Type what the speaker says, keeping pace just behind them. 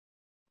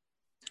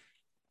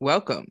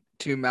Welcome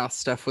to Mouth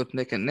Stuff with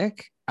Nick and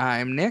Nick.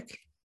 I'm Nick.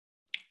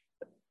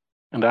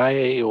 And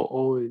I will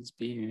always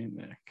be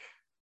Nick.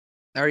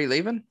 Are you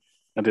leaving?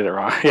 I did it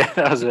wrong. Yeah,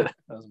 that was it.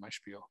 That was my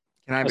spiel.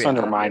 Can I I just be wanted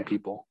to remind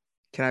people.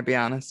 Can I be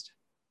honest?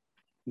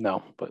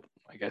 No, but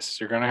I guess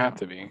you're gonna have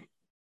to be.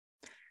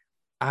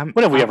 I'm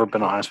When have we I'm, ever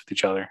been honest with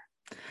each other?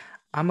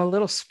 I'm a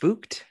little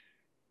spooked.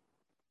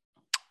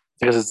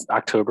 Because it's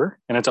October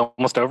and it's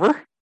almost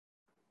over.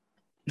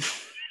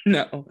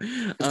 No.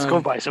 It's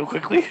going by so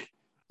quickly.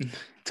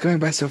 It's going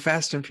by so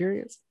fast and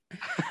furious.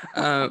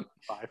 Um,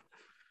 5.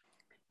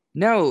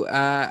 no,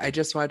 I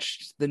just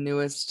watched the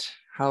newest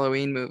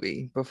Halloween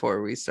movie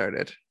before we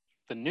started.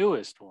 The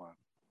newest one.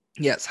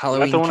 Yes, Is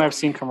Halloween. that the one I've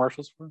seen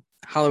commercials for?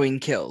 Halloween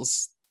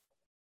Kills.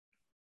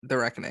 The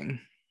Reckoning.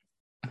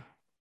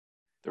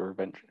 The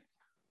Revenge.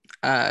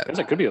 I guess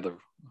it could be other.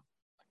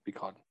 Be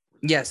called.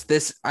 Yes,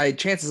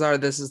 chances are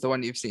this is the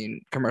one you've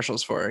seen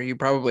commercials for. You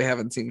probably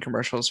haven't seen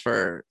commercials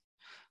for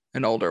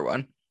an older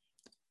one.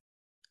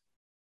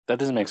 That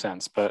doesn't make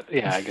sense, but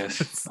yeah, I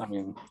guess. I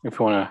mean, if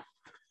you want to,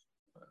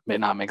 may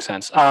not make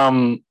sense.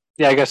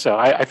 Yeah, I guess so.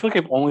 I feel like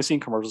I've only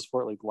seen commercials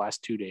for it like the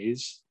last 2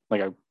 days.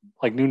 Like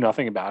I knew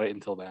nothing about it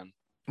until then.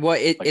 Well,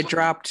 it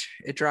dropped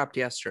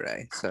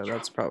yesterday, so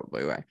that's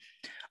probably why.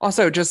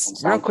 Also,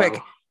 just real quick,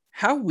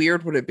 how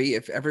weird would it be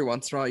if every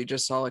once in a while you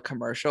just saw a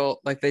commercial,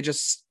 like they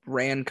just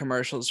ran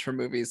commercials for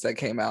movies that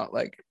came out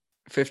like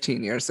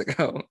 15 years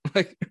ago?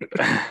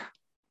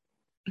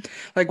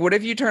 Like what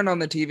if you turned on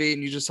the TV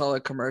and you just saw a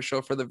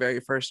commercial for the very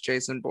first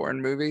Jason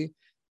Bourne movie,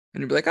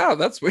 and you'd be like, "Oh,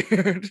 that's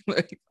weird."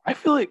 I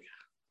feel like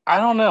I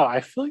don't know.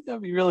 I feel like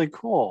that'd be really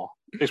cool,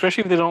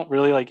 especially if they don't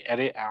really like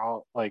edit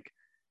out like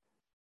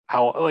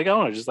how like I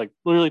don't know, just like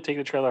literally take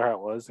the trailer how it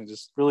was and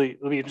just really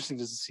it'll be interesting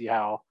just to see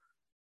how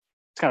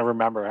to kind of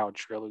remember how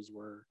trailers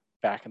were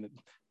back in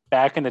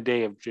the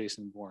day of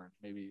Jason Bourne.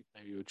 Maybe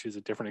we would choose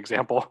a different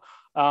example.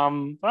 I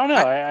don't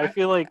know. I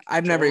feel like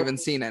I've never even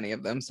seen any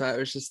of them, so it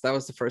was just that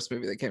was the first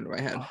movie that came to my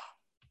head.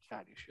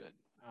 God, you should.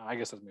 I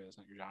guess that's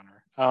not your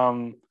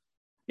genre.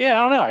 Yeah,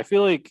 I don't know. I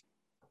feel like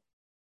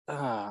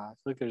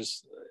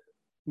there's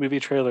movie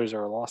trailers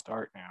are a lost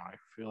art now. I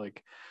feel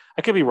like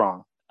I could be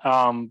wrong,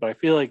 but I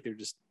feel like they're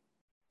just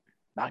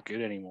not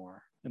good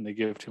anymore, and they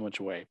give too much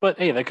away. But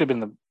hey, that could have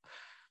been the.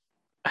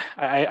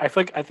 I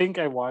think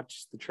I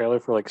watched the trailer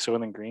for like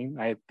Soylent Green.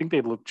 I think they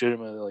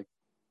legitimately like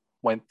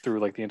went through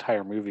like the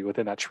entire movie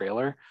within that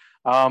trailer.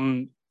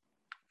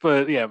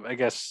 But yeah, I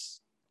guess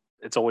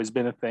it's always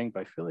been a thing.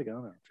 But I feel like I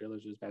don't know,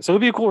 trailers are just bad. So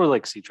it'd be cool to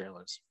like see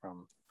trailers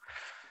from a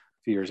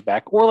few years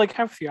back, or like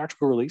have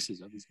theatrical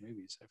releases of these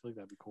movies. I feel like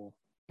that'd be cool.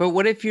 But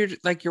what if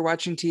you're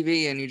watching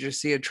TV and you just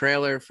see a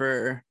trailer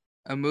for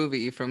a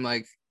movie from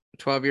like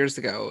 12 years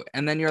ago,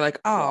 and then you're like,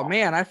 oh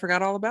man, I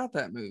forgot all about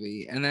that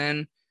movie, and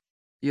then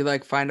you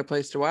like find a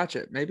place to watch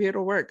it. Maybe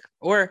it'll work.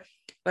 Or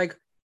like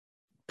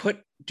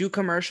do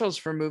commercials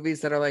for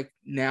movies that are like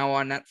now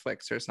on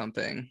Netflix or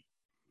something,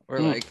 or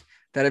like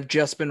that have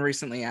just been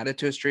recently added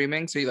to a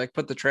streaming. So you like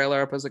put the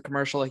trailer up as a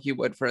commercial like you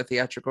would for a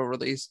theatrical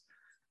release.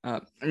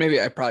 Maybe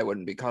I probably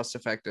wouldn't be cost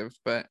effective,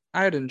 but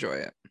I'd enjoy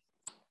it.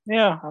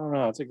 Yeah, I don't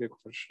know. It's a good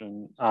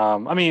question.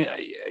 I mean,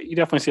 you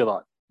definitely see a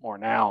lot more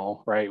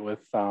now, right?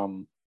 With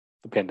the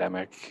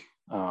pandemic.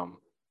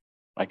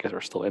 I guess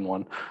we're still in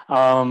one.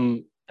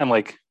 And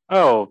like,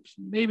 oh,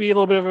 maybe a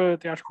little bit of a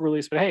theatrical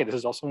release, but hey, this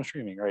is also on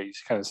streaming, right? You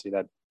kind of see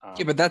that.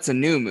 Yeah, but that's a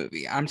new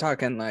movie. I'm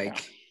talking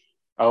like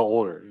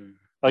older.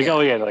 Like, yeah. Oh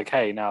yeah, like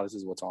hey, now this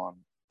is what's on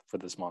for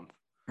this month.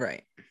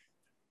 Right.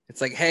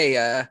 It's like,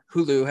 hey,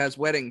 Hulu has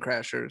Wedding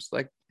Crashers,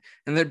 like,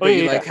 and then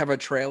like have a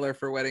trailer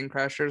for Wedding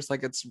Crashers,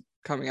 like it's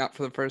coming out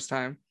for the first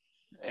time.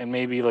 And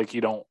maybe like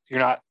you're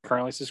not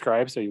currently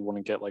subscribed, so you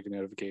wouldn't get like a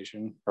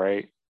notification,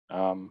 right?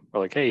 Or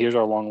like, hey, here's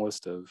our long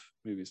list of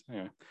movies.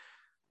 Anyway.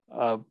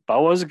 But I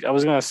was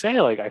gonna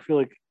say, like, I feel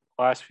like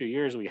the last few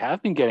years we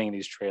have been getting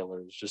these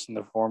trailers just in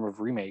the form of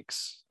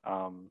remakes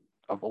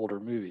of older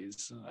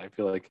movies. I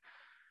feel like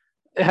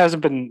it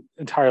hasn't been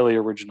entirely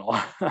original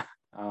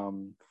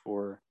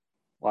for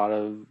a lot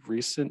of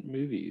recent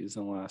movies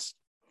in the last,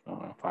 I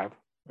don't know, 5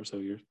 or so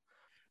years.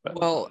 But,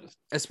 well,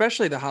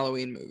 especially the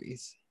Halloween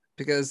movies,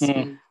 because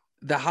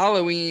the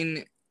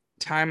Halloween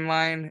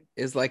timeline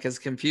is like as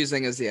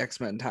confusing as the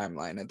X-Men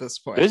timeline at this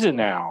point. Is it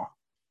now?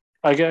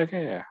 Okay,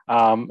 yeah.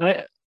 I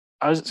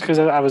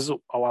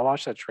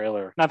watched that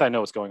trailer. Not that I know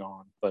what's going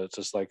on, but it's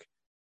just like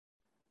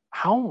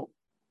how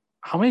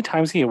many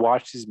times can you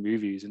watch these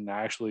movies and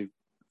actually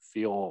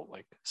feel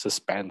like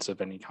suspense of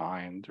any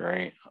kind,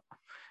 right?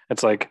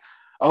 It's like,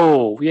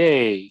 oh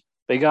yay,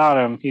 they got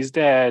him, he's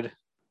dead.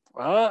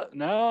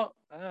 No.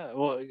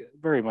 Well,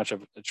 very much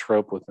of a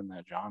trope within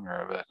that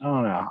genre, but I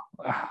don't know.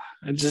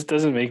 It just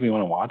doesn't make me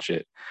want to watch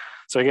it.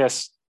 So I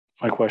guess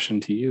my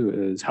question to you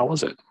is, how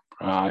was it?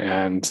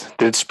 And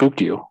did it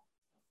spook you?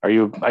 Are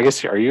you a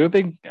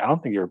big, I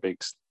don't think you're a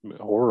big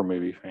horror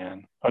movie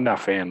fan. I'm not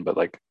fan, but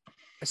like.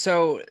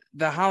 So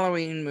the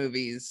Halloween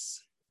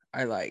movies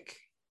I like.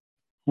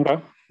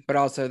 Okay. But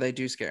also they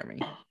do scare me.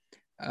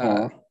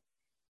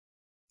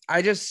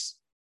 I just,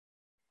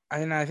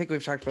 I think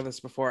we've talked about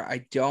this before.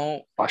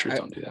 Slashers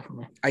don't do that for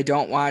me. I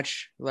don't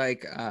watch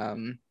like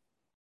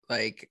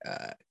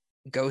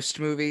ghost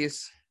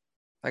movies.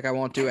 Like I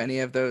won't do any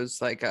of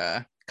those like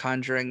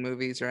Conjuring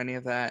movies or any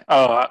of that.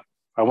 Oh,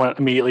 I went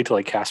immediately to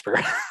like Casper.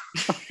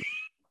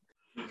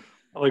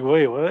 I'm like,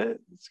 wait, what?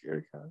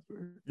 Scared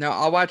Casper? No,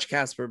 I'll watch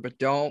Casper, but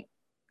don't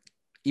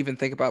even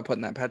think about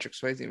putting that Patrick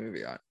Swayze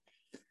movie on.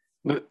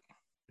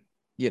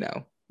 You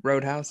know,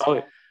 Roadhouse.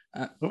 Oh,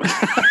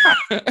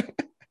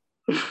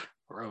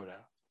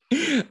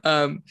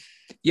 Roadhouse.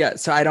 Yeah,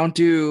 so I don't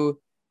do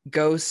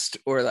ghost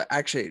or like,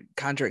 actually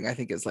Conjuring I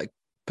think is like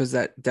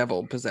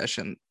devil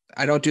possession.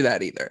 I don't do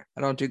that either.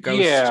 I don't do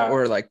ghost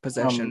or like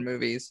possession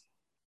movies.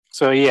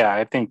 So yeah,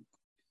 I think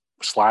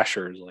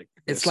slashers like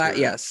it's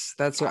yes,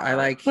 that's what I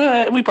like.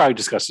 We probably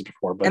discussed it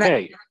before, but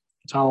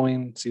it's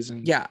Halloween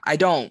season. Yeah, I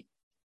don't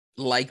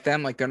like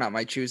them. Like they're not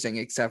my choosing,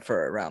 except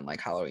for around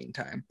like Halloween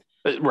time.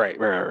 Right.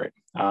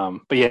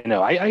 But yeah,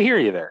 no, I hear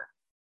you there.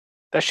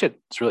 That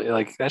shit's really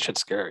like that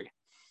shit's scary,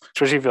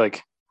 especially if you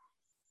like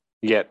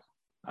you get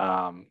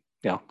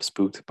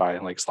spooked by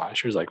like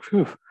slashers. Like,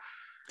 whew.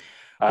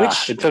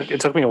 It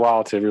took me a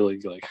while to really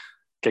like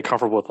get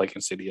comfortable with like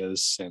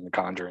Insidious and The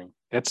Conjuring.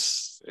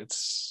 It's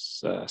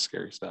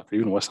scary stuff,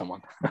 even with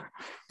someone.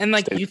 And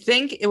like you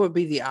think it would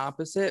be the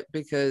opposite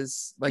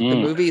because like the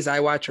movies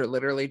I watch are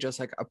literally just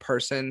like a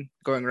person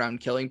going around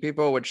killing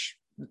people, which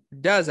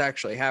does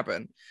actually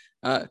happen.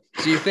 So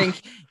you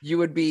think you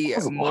would be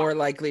more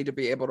likely to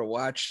be able to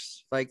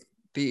watch like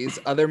these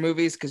other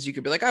movies because you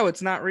could be like, oh,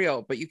 it's not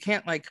real, but you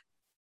can't like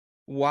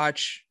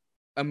watch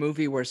a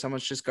movie where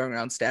someone's just going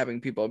around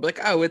stabbing people. Be like,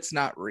 oh, it's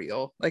not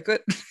real. Like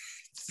that,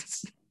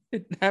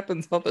 it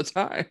happens all the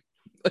time.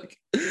 Like,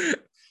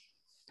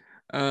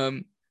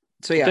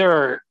 so yeah,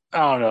 there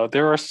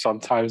are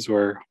some times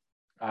where,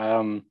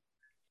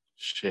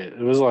 it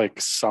was like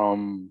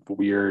some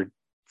weird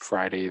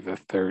Friday the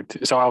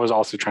 13th. So I was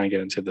also trying to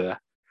get into the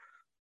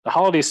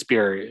holiday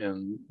spirit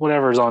and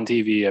whatever's on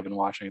TV I've been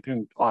watching. I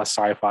think a lot of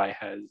sci-fi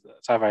has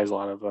a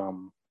lot of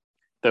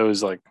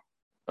those like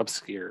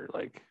obscure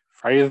like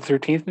Friday the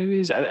 13th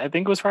movies. I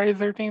think it was Friday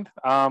the 13th.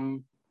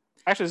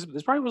 Actually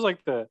this probably was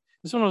like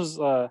this one was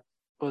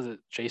was it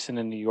Jason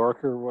in New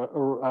York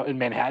or in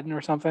Manhattan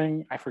or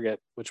something? I forget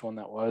which one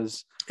that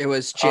was. It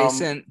was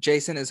Jason.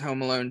 Jason is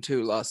Home Alone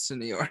 2, Lost in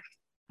New York.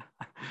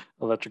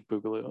 Electric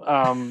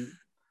Boogaloo.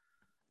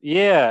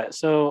 Yeah.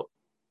 So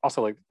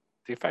also like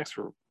the effects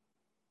were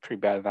pretty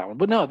bad in that one,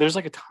 but no, there's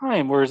like a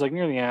time where it's like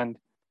near the end,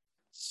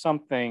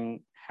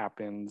 something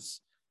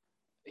happens.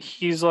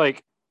 He's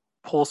like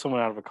pulls someone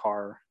out of a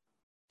car.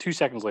 2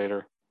 seconds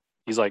later,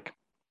 he's like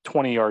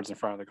 20 yards in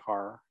front of the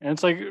car, and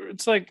it's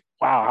like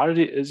wow,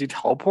 is he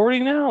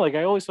teleporting now? Like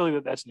I always feel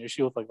like that's an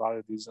issue with like a lot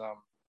of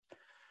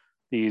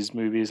these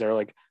movies that are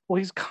like, well,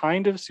 he's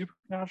kind of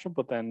supernatural,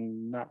 but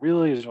then not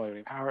really. He doesn't really have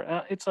any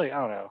power. It's like I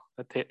don't know.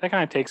 That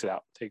kind of takes it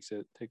out. Takes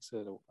away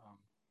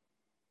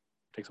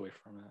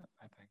from it,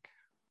 I think.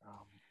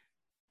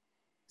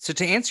 So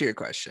to answer your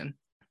question,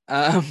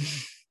 what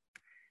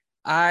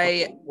did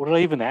I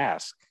even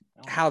ask?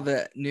 How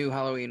the new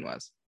Halloween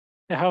was.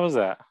 Yeah, how was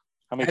that?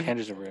 How many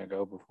tangents are we gonna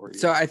go before you?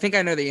 So I think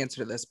I know the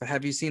answer to this, but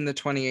have you seen the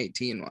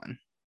 2018 one?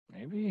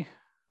 Maybe.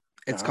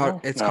 It's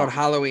called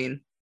Halloween.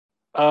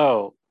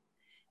 Oh.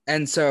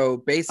 And so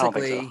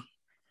basically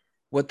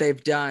what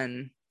they've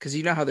done, because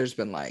you know how there's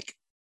been like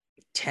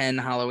 10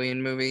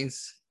 Halloween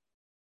movies.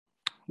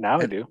 Now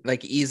I do.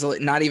 Like easily,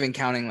 not even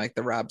counting like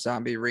the Rob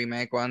Zombie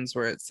remake ones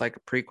where it's like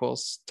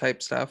prequels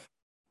type stuff.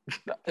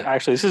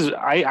 Actually,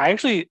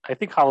 I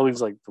think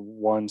Halloween's like the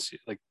ones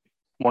like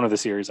one of the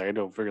series I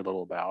know very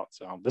little about.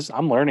 So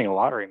I'm learning a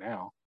lot right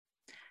now.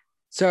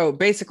 So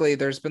basically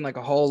there's been like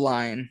a whole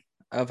line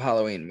of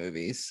Halloween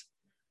movies.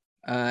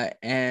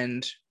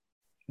 And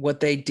what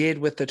they did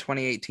with the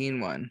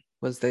 2018 one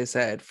was they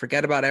said,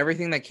 forget about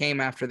everything that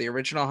came after the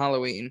original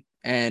Halloween.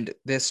 And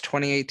this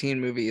 2018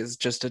 movie is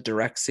just a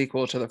direct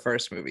sequel to the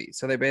first movie.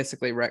 So they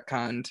basically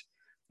retconned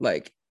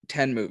like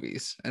 10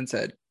 movies and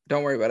said,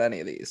 don't worry about any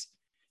of these,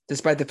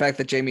 despite the fact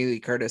that Jamie Lee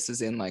Curtis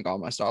is in like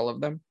almost all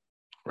of them.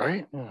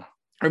 Right. Yeah.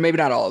 Or maybe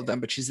not all of them,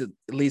 but she's at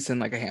least in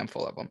like a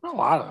handful of them. A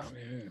lot of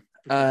them.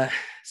 Yeah.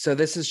 So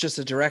this is just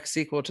a direct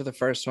sequel to the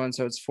first one.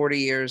 So it's 40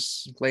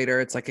 years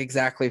later. It's like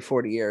exactly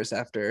 40 years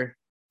after.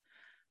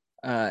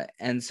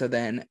 And so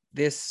then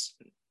this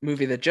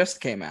movie that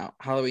just came out,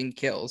 Halloween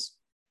Kills,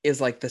 is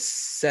like the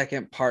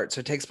second part. So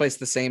it takes place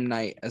the same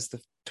night as the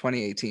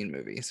 2018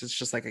 movie. So it's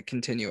just like a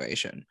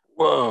continuation.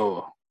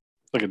 Whoa.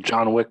 Like a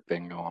John Wick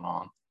thing going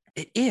on.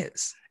 It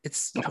is.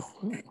 It's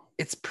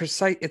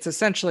precise. It's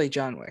essentially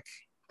John Wick.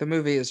 The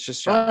movie is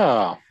just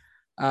John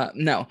Wick.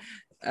 No.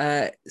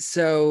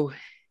 So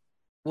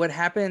what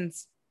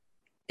happens,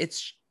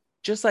 it's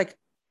just like,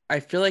 I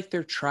feel like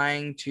they're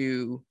trying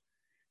to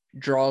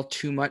draw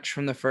too much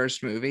from the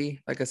first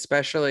movie, like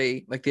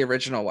especially like the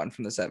original one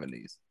from the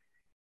 70s.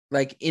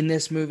 Like in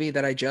this movie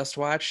that I just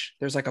watched,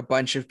 there's like a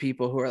bunch of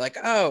people who are like,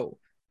 oh,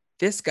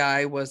 this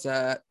guy was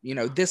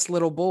this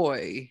little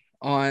boy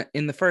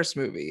in the first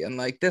movie, and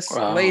like this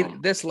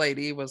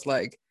lady was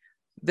like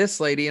this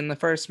lady in the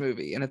first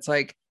movie. And it's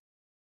like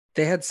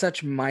they had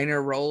such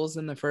minor roles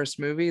in the first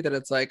movie that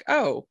it's like,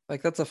 oh,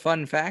 like that's a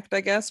fun fact,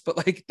 I guess, but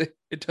like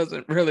it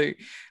doesn't really,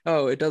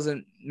 oh, it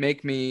doesn't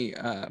make me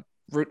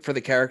root for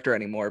the character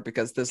anymore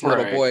because this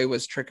little Right. boy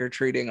was trick or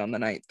treating on the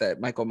night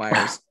that Michael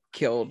Myers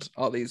killed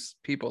all these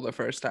people the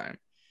first time.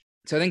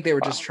 So I think they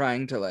were just Wow.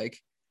 trying to like,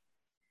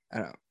 I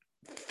don't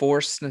know,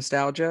 force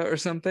nostalgia or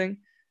something.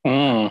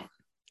 Mm,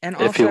 And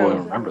if people also,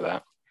 remember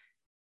that.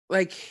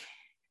 like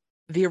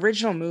the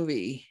original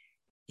movie,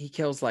 he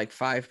kills like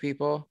 5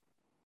 people.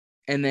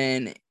 And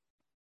then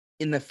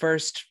in the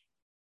first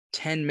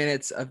 10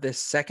 minutes of this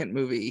second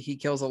movie, he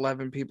kills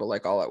 11 people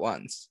like all at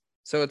once.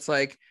 So it's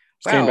like,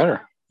 It's getting wow,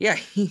 better. yeah,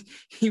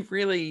 he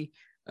really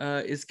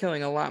is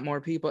killing a lot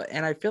more people.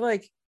 And I feel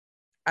like,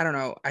 I don't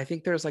know, I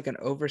think there's like an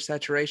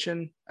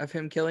oversaturation of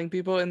him killing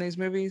people in these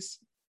movies.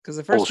 Because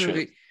the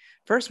Bullshit.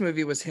 first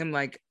movie was him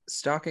like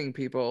stalking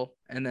people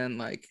and then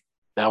like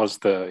That was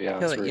that's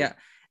killing. where Yeah.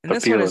 And the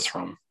this one feel is is,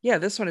 from. yeah,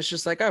 this one is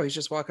just like, oh, he's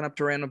just walking up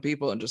to random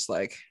people and just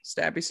like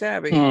stabby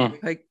stabby.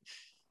 Mm. Like,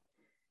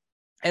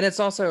 and it's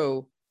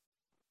also,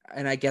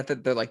 and I get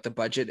that the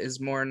budget is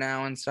more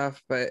now and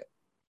stuff, but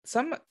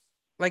some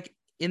like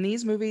in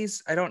these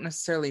movies, I don't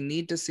necessarily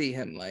need to see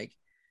him like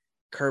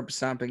curb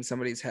stomping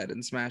somebody's head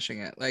and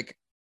smashing it. Like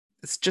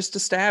it's just a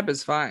stab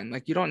is fine.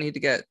 Like you don't need to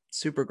get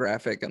super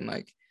graphic and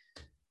like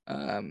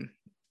um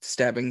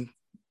stabbing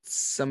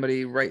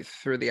somebody right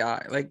through the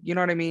eye. Like you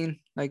know what I mean?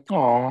 Like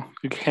Oh,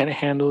 you can't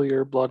handle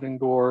your blood and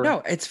gore.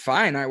 no, it's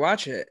fine. I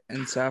watch it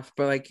and stuff,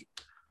 but like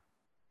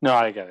No,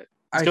 I get it.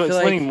 I feel It's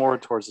leaning like more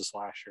towards the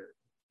slasher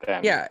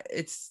than yeah,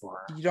 it's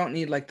horror. you don't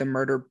need like the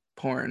murder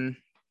porn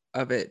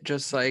of it.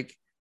 Just like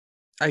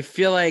I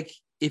feel like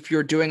if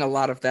you're doing a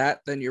lot of that,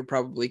 then you're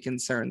probably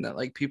concerned that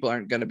like people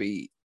aren't going to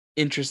be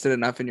interested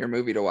enough in your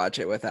movie to watch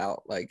it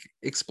without like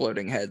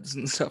exploding heads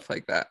and stuff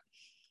like that.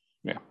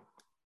 Yeah.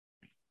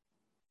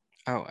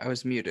 Oh, I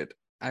was muted.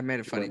 I made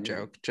a funny Right.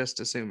 joke. Just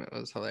assume it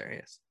was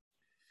hilarious.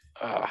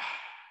 I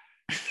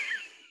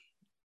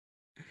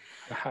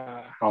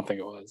don't think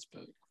it was,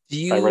 but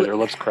Do I read you their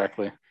lips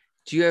correctly.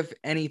 do you have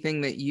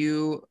anything that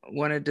you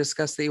want to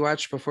discuss that you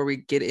watched before we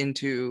get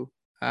into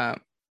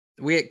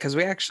because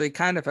we actually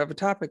kind of have a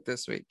topic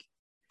this week.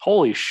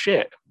 Holy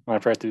shit. I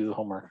forgot to do the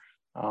homework.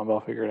 But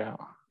I'll figure it out.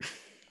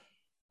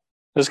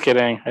 Just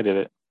kidding. I did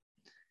it.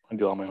 I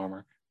do all my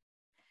homework.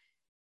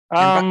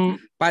 And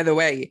by the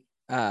way,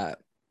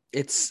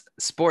 it's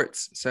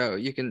sports, so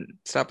you can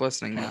stop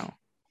listening now.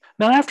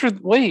 Now after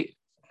wait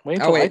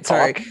until I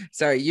talk.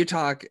 Sorry, you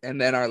talk and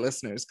then our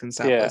listeners can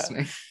stop Yeah.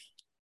 listening.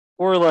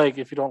 Or like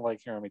if you don't like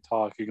hearing me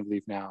talk, you can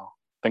leave now,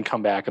 then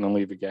come back and then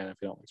leave again if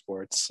you don't like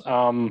sports.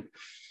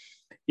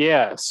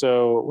 Yeah,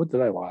 so what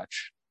did I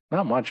watch?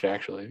 Not much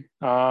actually.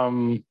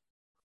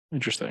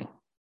 Interesting.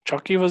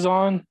 Chucky was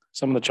on.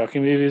 Some of the Chucky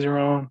movies are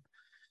on.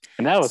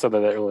 And that was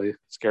something that really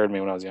scared me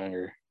when I was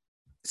younger.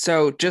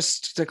 So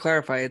just to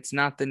clarify, it's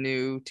not the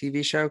new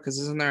TV show because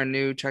isn't there a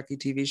new Chucky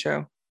TV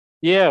show?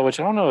 Yeah, which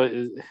I don't know. I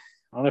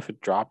don't know if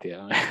it dropped yet.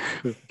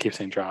 I keep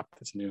saying dropped.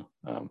 It's new.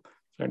 Is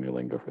there a new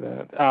lingo for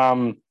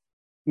that?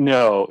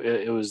 No,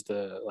 it was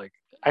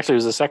actually it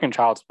was the second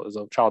Child's Play. It was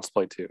a Child's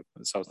Play 2.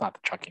 So it's not the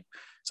Chucky.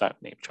 It's not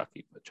named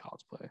Chucky, but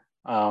Child's Play.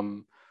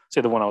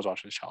 Say the one I was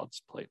watching is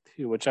Child's Play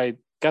 2, which I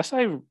guess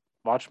I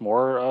watched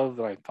more of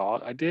than I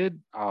thought I did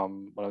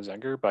when I was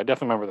younger. But I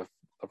definitely remember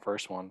the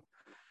first one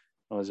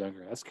when I was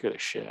younger. That scared the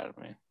shit out of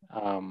me.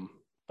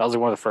 That was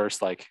like one of the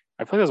first I feel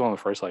like that was one of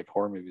the first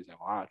horror movies I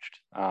watched.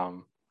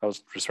 That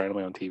was just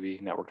randomly on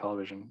TV, network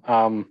television.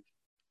 God,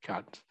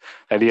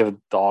 the idea of a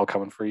doll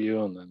coming for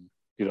you and then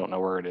you don't know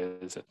where it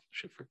is. It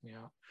should freak me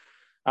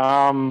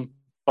out.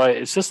 But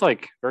it's just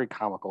very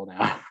comical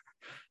now.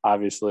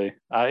 Obviously,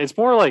 it's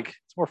more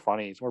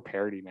funny. It's more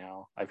parody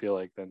now. I feel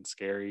like than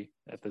scary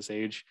at this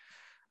age.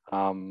 But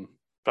I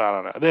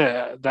don't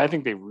know. I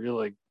think they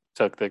really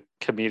took the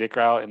comedic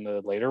route in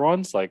the later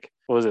ones. Like,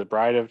 what was it,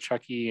 Bride of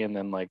Chucky, and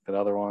then the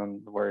other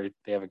one where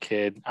they have a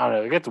kid. I don't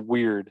know. It gets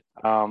weird.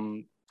 But I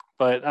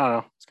don't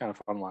know. It's kind of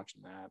fun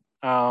watching that.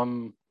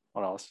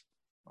 What else?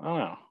 I don't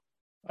know.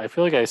 I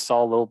feel like I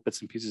saw little bits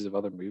and pieces of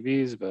other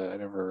movies, but I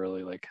never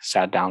really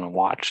sat down and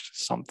watched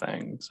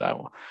something.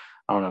 So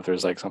I don't know if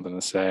there's something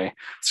to say.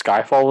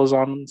 Skyfall was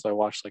on, so I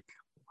watched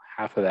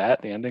half of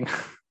that. The ending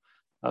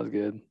that was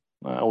good.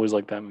 I always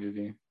like that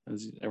movie,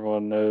 as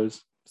everyone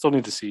knows. Still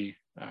need to see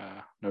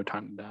No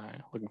Time to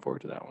Die. Looking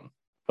forward to that one.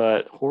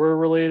 But horror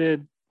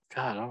related,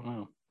 God, I don't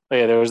know. Oh,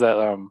 yeah, there was that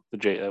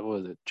what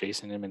was it,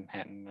 Jason in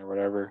Manhattan or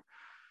whatever,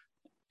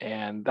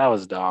 and that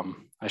was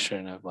dumb. I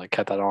shouldn't have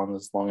kept that on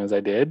as long as I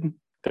did.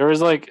 There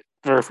was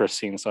very first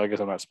scene, so I guess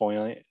I'm not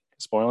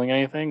spoiling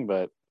anything,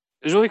 but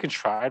it was really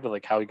contrived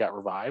how he got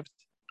revived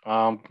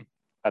at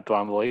the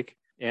bottom of the lake,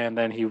 and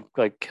then he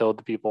killed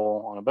the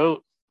people on a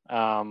boat.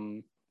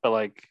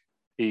 But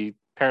he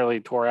apparently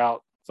tore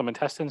out some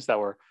intestines that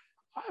were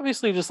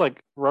obviously just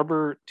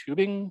rubber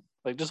tubing,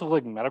 just look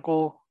like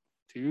medical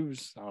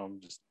tubes.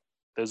 Just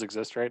those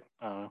exist, right?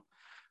 I don't know.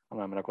 I'm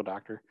not a medical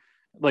doctor.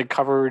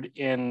 Covered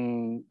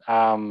in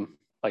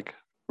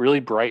really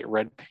bright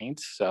red paint.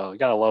 So you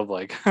gotta love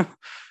like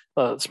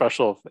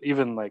special,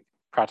 even like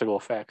practical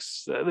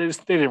effects. They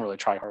didn't really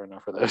try hard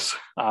enough for this.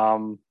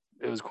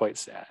 It was quite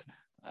sad.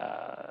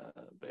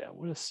 But yeah,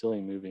 what a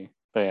silly movie.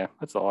 But yeah,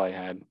 that's all I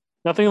had.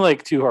 Nothing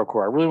like too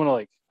hardcore. I really want to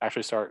like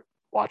actually start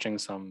watching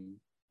some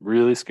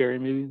really scary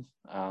movies.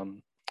 I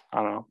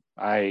don't know.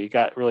 I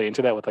got really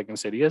into that with like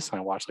Insidious, and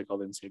I watched like all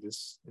the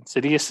Insidious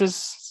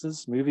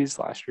movies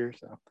last year.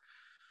 So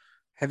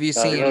Have you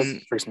that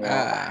seen freaks me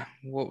out.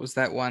 what was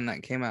that one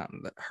that came out?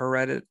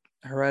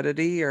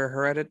 Heredity or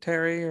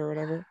Hereditary or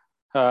whatever?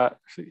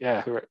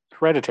 Yeah,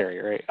 Hereditary,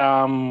 right?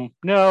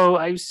 No,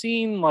 I've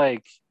seen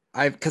like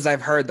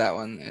I've heard that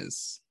one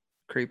is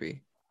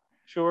creepy.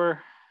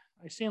 sure,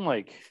 I've seen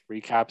like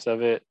recaps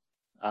of it.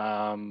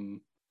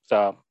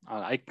 So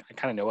I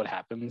kind of know what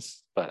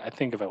happens, but I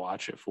think if I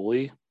watch it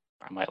fully,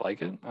 I might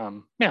like it.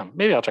 Yeah,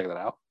 maybe I'll check that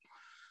out.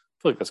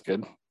 I feel like that's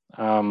good.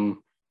 I feel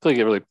like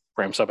it really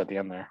ramps up at the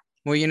end there.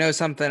 Well, you know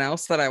something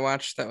else that I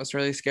watched that was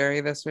really scary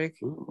this week?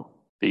 Ooh.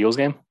 The Eagles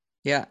game?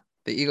 Yeah,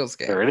 the Eagles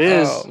game. There it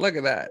Oh, is. look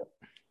at that.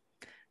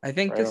 I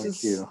think Right this on the is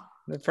cue.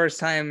 the first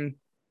time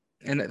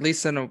in at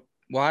least in a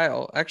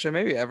while, actually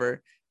maybe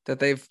ever, that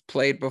they've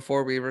played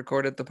before we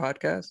recorded the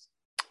podcast.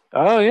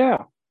 Oh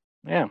yeah.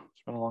 Yeah,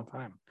 it's been a long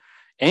time.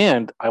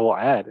 And I will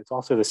add, it's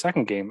also the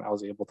second game I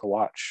was able to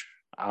watch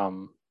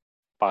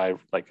by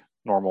like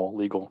normal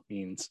legal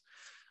means.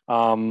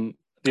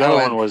 The other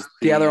one was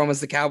the other one was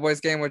the Cowboys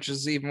game, which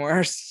is even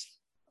worse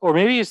or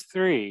maybe it's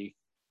 3.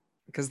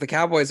 because the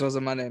Cowboys was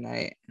a Monday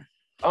night.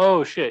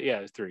 Oh shit, yeah,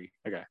 it's 3.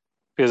 Okay.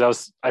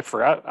 Because I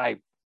forgot I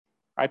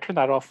turned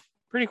that off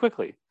pretty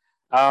quickly.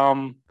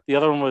 The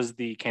other one was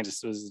the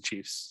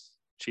Chiefs.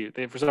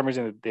 They for some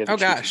reason they had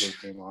the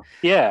Chiefs game off.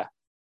 Yeah.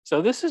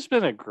 So this has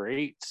been a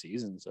great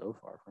season so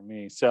far for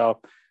me. So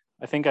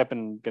I think I've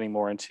been getting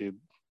more into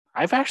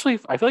I feel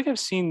like I'm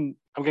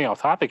getting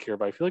off topic here,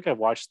 but I feel like I've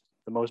watched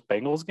the most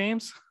Bengals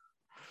games.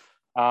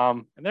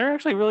 And they're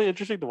actually really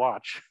interesting to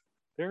watch.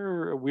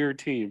 They're a weird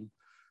team,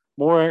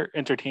 more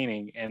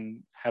entertaining, and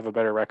have a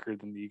better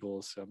record than the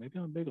Eagles. So maybe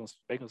I'm a Bengals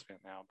fan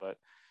now, but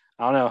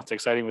I don't know. It's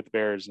exciting with the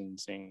Bears and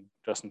seeing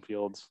Justin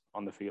Fields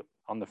on the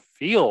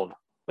field.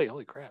 Wait,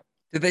 holy crap!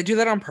 Did they do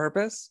that on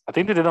purpose? I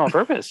think they did it on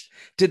purpose.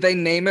 Did they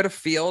name it a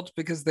field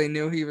because they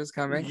knew he was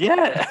coming?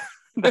 Yeah,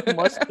 that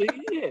must be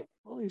it.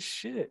 Holy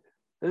shit!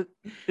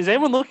 Is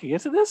anyone looking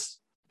into this?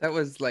 That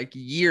was like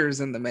years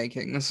in the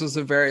making. This was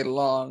a very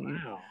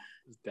long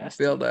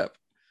build up.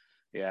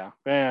 Yeah.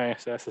 But anyway,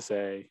 so that's to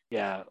say,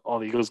 yeah, all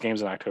the Eagles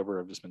games in October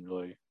have just been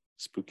really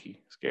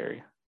spooky,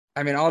 scary.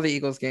 I mean, all the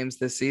Eagles games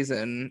this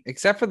season,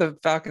 except for the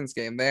Falcons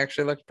game, they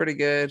actually looked pretty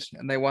good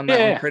and they won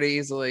that one pretty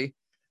easily.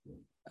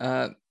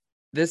 I'm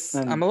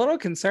a little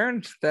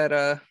concerned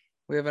that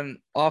we have an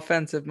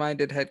offensive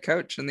minded head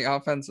coach and the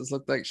offense has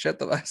looked like shit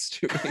the last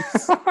 2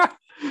 weeks.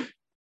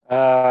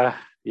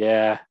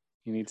 Yeah,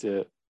 you need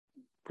to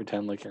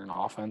pretend like you're an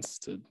offense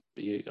to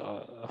be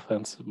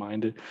offensive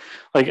minded.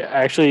 Like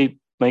actually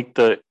make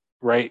the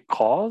right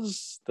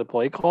calls, the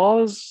play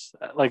calls,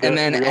 like and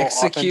then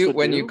execute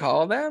when you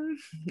call them.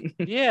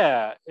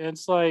 Yeah,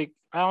 it's like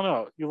I don't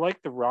know. You like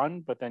the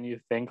run, but then you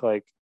think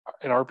like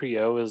an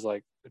RPO is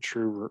like a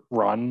true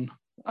run,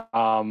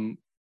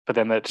 but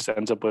then that just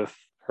ends up with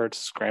Hurts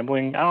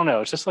scrambling. I don't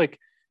know. It's just like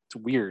it's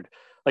weird.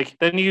 Like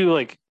then you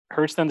like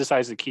Hurts then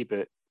decides to keep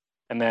it,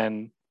 and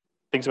then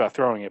thinks about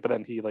throwing it, but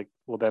then he like,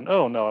 well then,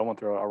 oh no, I won't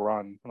throw a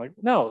run. I'm like,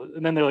 no.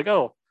 And then they're like,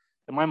 oh,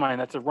 in my mind,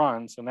 that's a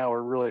run. So now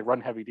we're really run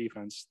heavy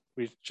defense.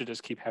 We should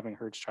just keep having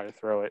Hurts try to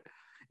throw it.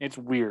 It's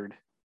weird. Did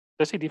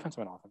I say defense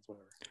or offense?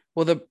 Whatever.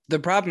 Well, the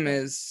problem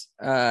is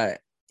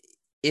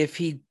if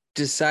he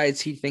decides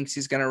he thinks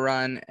he's going to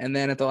run and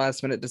then at the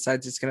last minute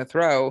decides he's going to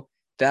throw,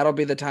 that'll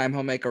be the time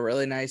he'll make a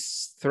really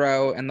nice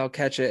throw and they'll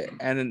catch it.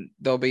 And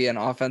there'll be an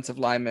offensive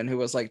lineman who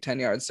was like 10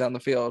 yards down the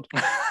field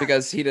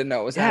because he didn't know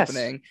what was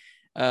happening.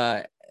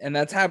 And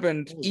that's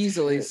happened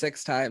easily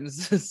 6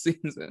 times this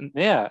season.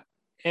 Yeah.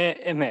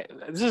 And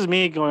this is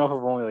me going off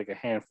of only like a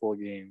handful of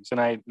games, and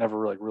I never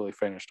really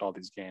finished all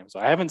these games.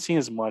 So I haven't seen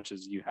as much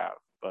as you have,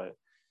 but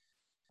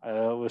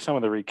with some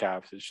of the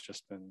recaps, it's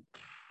just been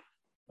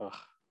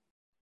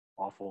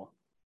awful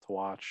to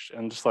watch,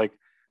 and just like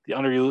the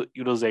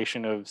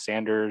underutilization of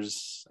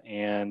Sanders,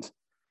 and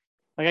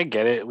like I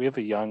get it, we have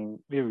young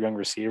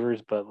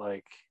receivers, but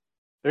like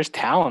there's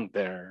talent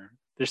there.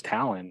 There's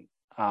talent,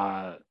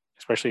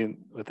 especially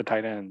with the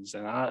tight ends,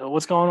 and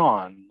what's going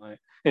on? Like,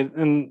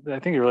 and I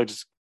think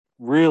it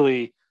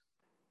really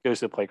goes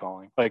to the play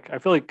calling. Like I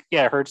feel like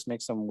Hurts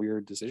makes some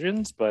weird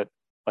decisions, but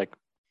like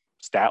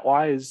stat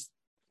wise,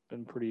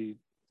 doing pretty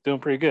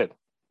good.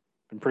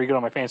 Been pretty good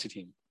on my fantasy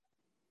team.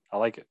 I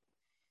like it,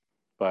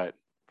 but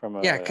from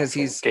a because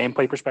he's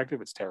gameplay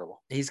perspective, it's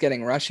terrible. He's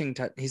getting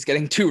he's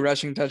getting 2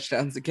 rushing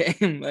touchdowns a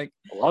game. Like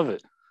I love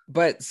it.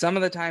 But some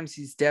of the times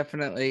he's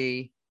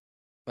definitely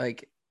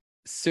like,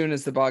 as soon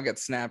as the ball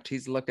gets snapped,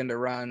 he's looking to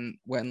run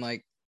when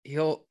like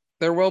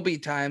there will be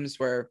times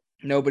where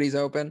nobody's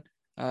open,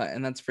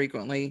 and that's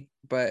frequently,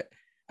 but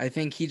I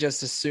think he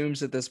just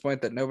assumes at this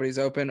point that nobody's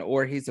open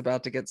or he's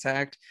about to get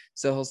sacked.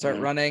 So he'll start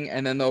running,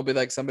 and then there'll be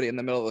like somebody in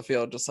the middle of the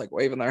field just like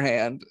waving their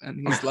hand.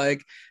 And he's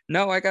like,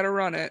 no, I got to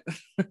run it.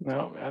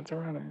 No, I have to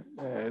run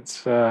it.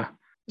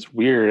 It's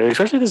weird,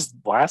 especially this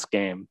last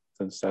game,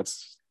 since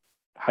that's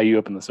how you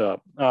open this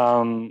up.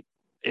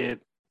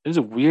 It is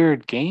a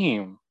weird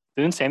game.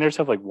 Didn't Sanders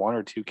have like 1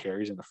 or 2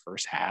 carries in the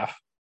first half?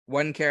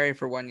 1 carry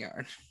for 1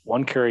 yard.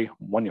 1 carry,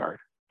 1 yard.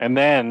 And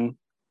then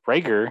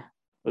Jalen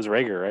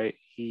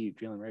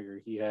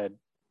Reagor, he had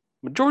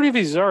majority of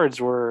his yards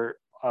were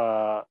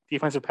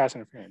defensive pass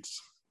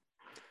interference.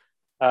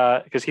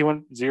 Because he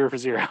went 0 for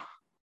 0.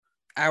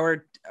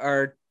 Our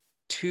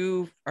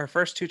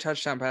first 2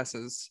 touchdown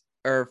passes,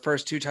 or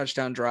first 2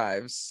 touchdown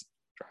drives,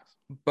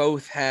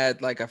 both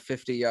had like a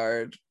 50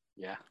 yards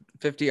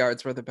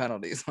worth of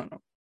penalties on them.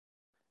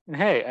 And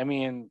hey, I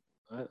mean,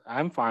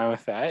 I'm fine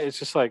with that. It's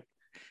just like,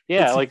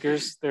 yeah, like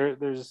there's a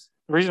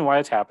reason why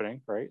it's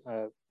happening, right?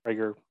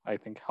 Reagor, I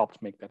think,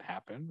 helped make that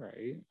happen,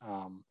 right?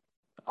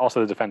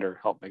 Also, the defender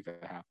helped make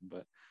that happen,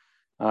 but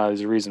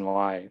there's a reason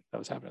why that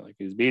was happening. Like,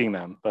 he was beating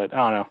them, but I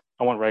don't know.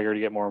 I want Reagor to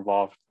get more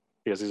involved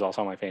because he's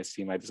also on my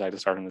fantasy team. I decided to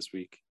start him this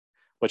week,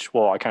 which,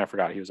 well, I kind of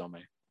forgot he was on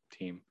my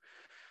team.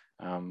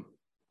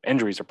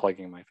 Injuries are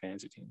plaguing my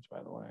fantasy teams,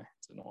 by the way.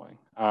 It's annoying.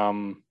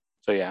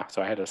 So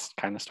I had to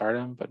kind of start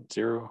him, but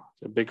 0,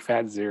 a big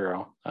fat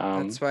 0.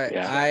 That's why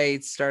I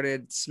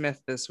started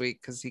Smith this week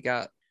because he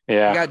got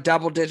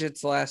double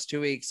digits the last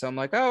 2 weeks. So I'm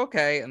like, oh,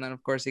 okay. And then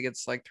of course he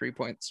gets like 3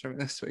 points from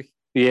this week.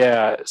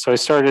 Yeah. So I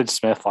started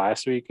Smith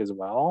last week as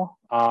well.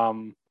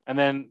 And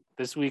then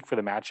this week for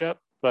the matchup,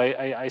 but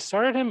I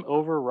started him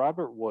over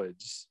Robert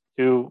Woods,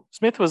 who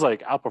Smith was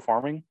like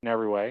outperforming in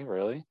every way,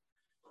 really.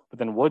 But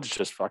then Woods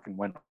just fucking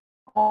went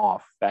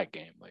off that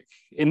game. Like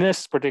in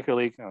this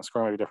particular league,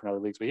 scoring might be different in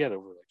other leagues, but he had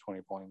over like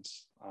 20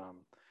 points.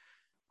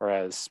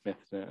 Whereas Smith,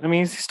 I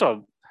mean, he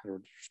still had a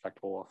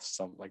respectable,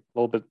 some like a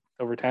little bit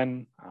over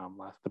 10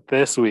 last. But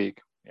this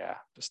week, yeah,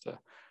 just a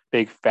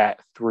big fat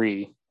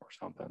 3 or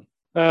something.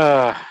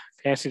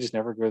 Fantasy just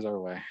never goes our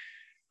way,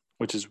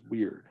 which is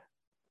weird.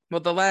 Well,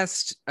 the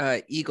last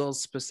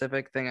Eagles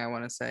specific thing I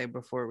want to say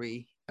before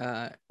we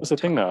what's the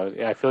thing though?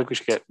 Yeah, I feel like we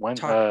should get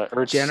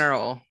Ertz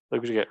general.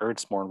 Like we should get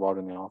Ertz more involved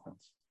in the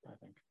offense, I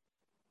think.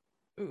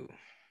 Ooh.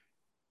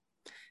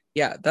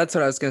 Yeah, that's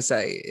what I was gonna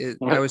say.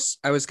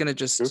 I was gonna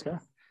just okay.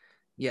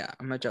 Yeah,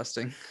 I'm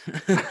adjusting.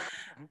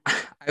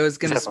 I was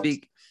gonna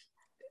speak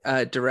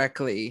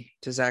directly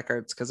to Zach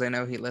Ertz because I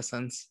know he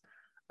listens.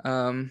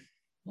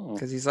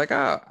 Because he's like,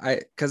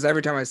 because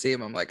every time I see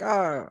him, I'm like,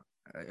 or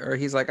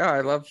he's like,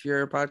 I love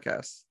your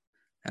podcast,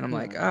 and I'm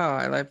like,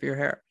 I love your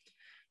hair.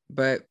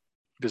 But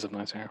he does have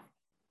nice hair.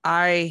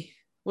 I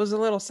was a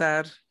little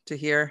sad to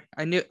hear.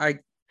 I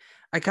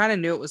kind of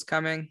knew it was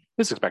coming.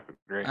 It's expected,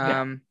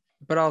 right?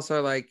 But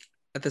also like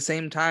at the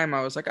same time,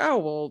 I was like, oh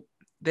well,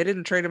 they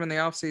didn't trade him in the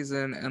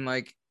offseason, and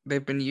like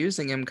they've been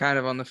using him kind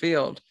of on the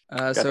field.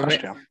 So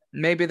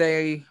maybe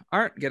they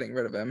aren't getting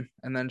rid of him.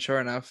 And then sure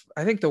enough,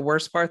 I think the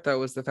worst part though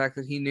was the fact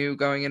that he knew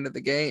going into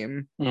the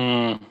game,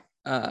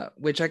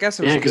 which I guess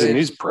was because the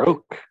news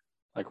broke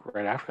like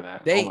right after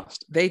that.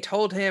 They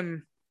told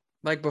him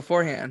like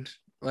beforehand,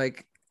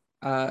 like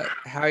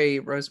Howie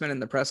Roseman in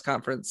the press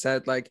conference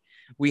said like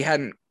we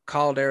hadn't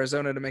called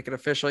Arizona to make it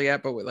official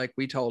yet, but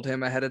we told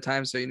him ahead of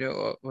time so he knew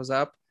what was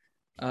up.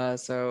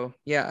 So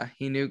yeah,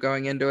 he knew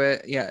going into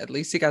it. Yeah, at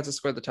least he got to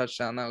score the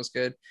touchdown. That was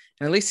good.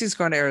 And at least he's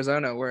going to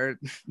Arizona where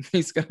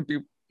he's going to be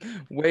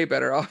way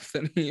better off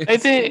than he is. I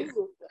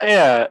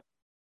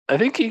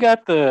think he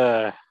got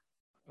the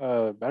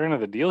better end of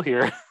the deal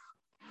here.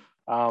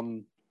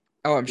 I'm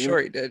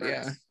sure he did.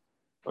 Yeah.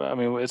 I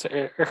mean,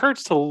 it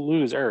hurts to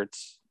lose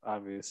Ertz,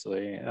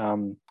 obviously.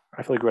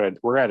 I feel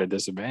like we're at a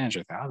disadvantage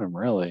without him,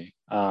 really.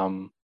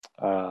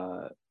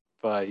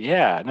 But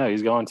yeah, no,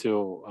 he's going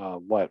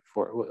to what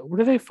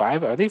are they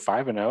 5? Are they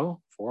 5-0,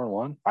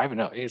 4-1,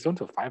 5-0? He's going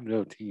to a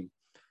 5-0 team.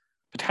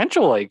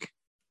 Potential like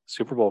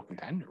Super Bowl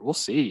contender. We'll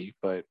see,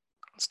 but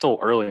it's still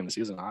early in the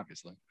season,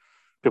 obviously.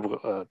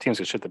 Teams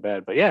could shit the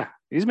bed, but yeah,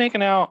 he's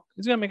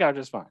gonna make out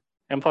just fine.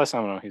 And plus, I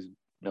don't know, he's a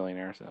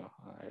millionaire, so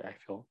I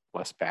feel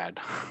less bad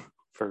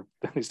for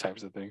these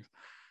types of things.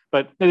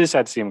 But it is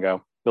sad to see him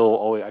go.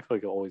 I feel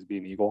like he'll always be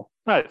an Eagle,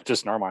 not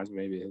just in our minds, but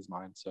maybe his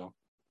mind. So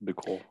it'd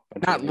be cool.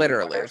 Not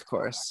literally, of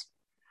course.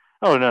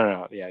 Oh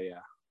no, yeah.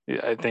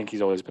 I think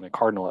he's always been a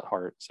Cardinal at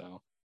heart,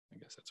 so I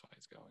guess that's why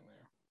he's going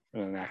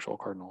there. An actual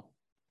Cardinal.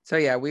 So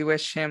yeah, we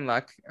wish him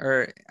luck.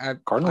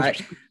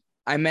 Cardinals.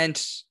 I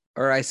meant,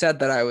 or I said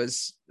that I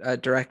was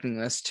directing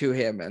this to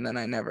him, and then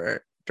I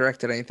never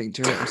directed anything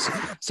to him.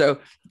 So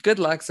good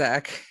luck,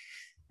 Zach.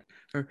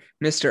 Or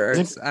Mr.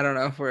 Ertz. I don't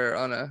know if we're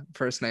on a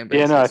first name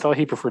basis. Yeah, no, I thought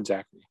he preferred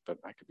Zachary, but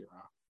I could be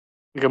wrong.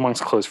 Like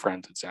amongst close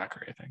friends, it's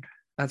Zachary, I think.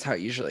 That's how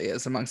it usually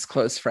is amongst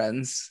close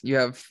friends. You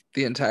have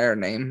the entire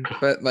name,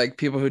 but like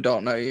people who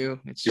don't know you,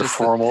 it's your just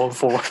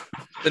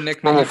the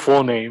nickname,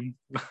 full name.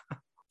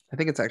 I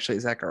think it's actually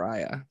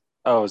Zachariah.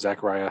 Oh,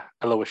 Zachariah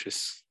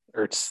Aloysius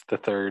Ertz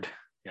III.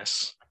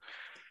 Yes.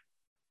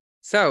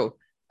 So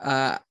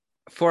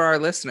for our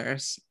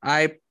listeners,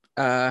 I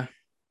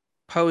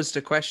posed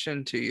a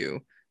question to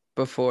you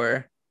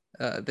before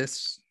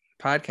this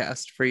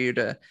podcast for you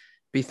to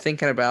be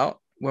thinking about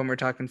when we're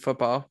talking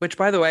football, which,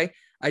 by the way,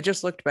 I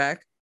just looked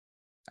back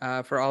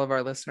for all of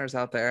our listeners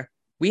out there.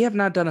 We have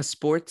not done a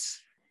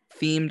sports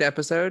themed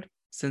episode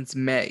since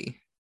May,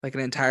 like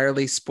an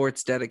entirely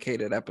sports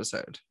dedicated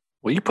episode.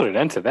 Well, you put an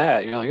end to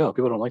that. You're like, oh,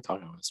 people don't like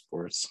talking about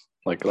sports.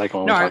 Like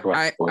when No, we talk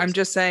about sports. I'm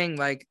just saying,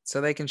 like,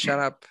 so they can shut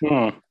up.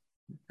 Well,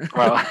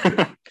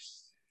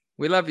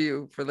 we love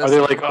you for are they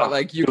listening, like, but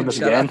like you can this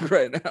shut again? up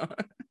right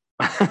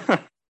now.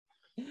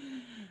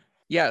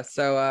 Yeah.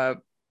 So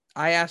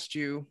I asked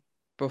you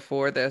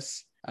before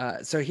this.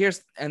 So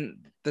here's, and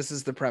this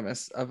is the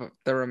premise of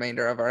the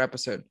remainder of our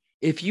episode.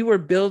 If you were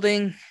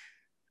building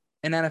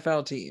an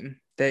NFL team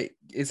that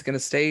is going to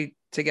stay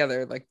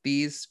together, like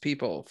these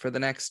people, for the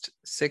next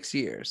 6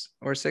 years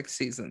or 6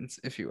 seasons,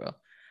 if you will,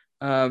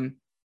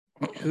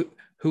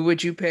 who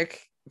would you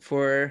pick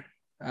for?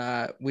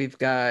 We've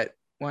got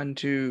 1,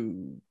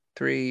 2,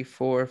 3,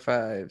 4,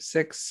 5,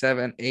 6,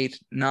 7, 8,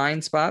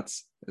 9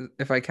 spots,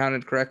 if I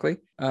counted correctly.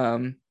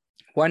 1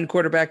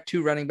 quarterback,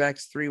 2 running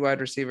backs, 3 wide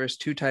receivers,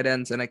 2 tight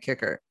ends, and a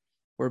kicker.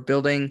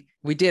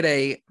 We did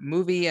a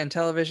movie and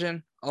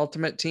television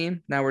ultimate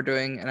team. Now we're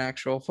doing an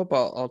actual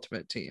football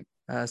ultimate team.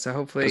 So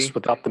hopefully, just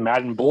without the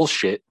Madden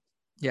bullshit.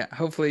 Yeah,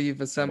 hopefully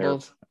you've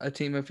assembled a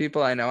team of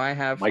people. I know I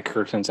have.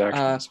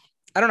 Microtransactions.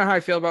 I don't know how I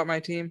feel about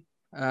my team.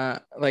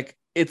 Like,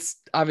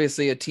 it's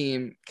obviously a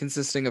team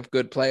consisting of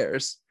good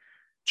players.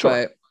 Sure.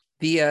 But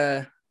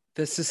the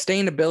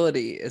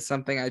sustainability is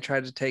something I try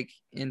to take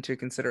into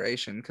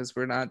consideration, because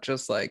we're not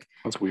just like,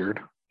 that's weird.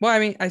 Well, I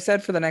mean, I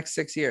said for the next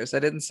 6 years. I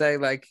didn't say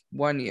like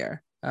 1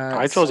 year.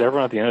 I chose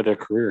everyone at the end of their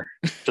career,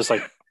 just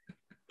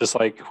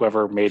like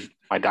whoever made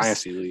my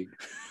dynasty league.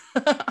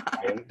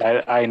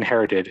 I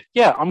inherited.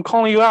 Yeah, I'm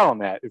calling you out on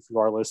that if you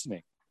are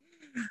listening.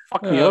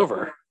 Fuck me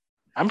over.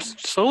 I'm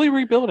slowly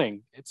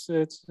rebuilding. It's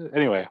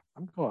anyway.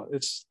 I'm going.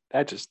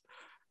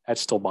 That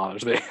still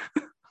bothers me.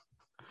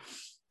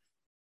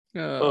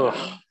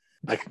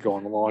 I could go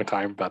on a long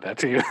time about that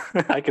too.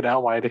 I could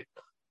outline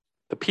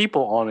the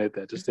people on it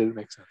that just didn't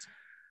make sense.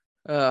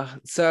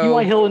 So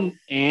T.Y. Hilton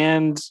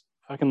and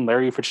fucking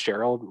Larry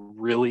Fitzgerald,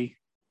 really?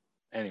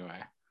 Anyway.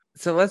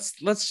 So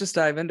let's just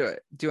dive into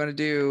it. Do you want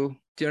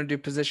to do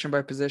position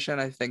by position?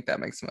 I think that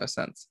makes the most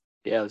sense.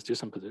 Yeah, let's do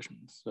some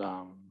positions.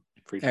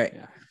 For each, right.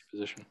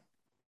 Position.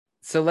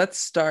 So let's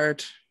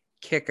start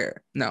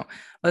kicker. No,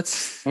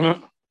 let's.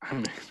 For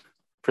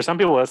some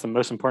people, that's the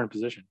most important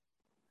position.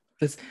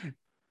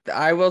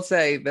 I will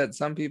say that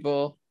some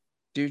people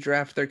do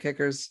draft their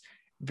kickers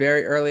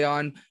very early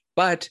on,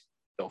 but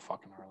so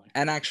fucking early.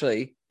 And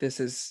actually,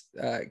 this is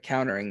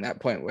countering that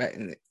point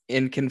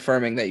in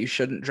confirming that you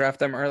shouldn't draft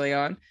them early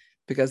on,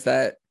 because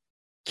that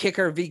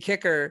kicker v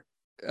kicker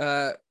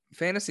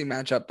fantasy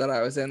matchup that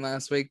I was in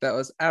last week, that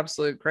was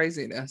absolute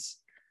craziness.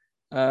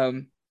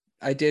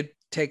 I did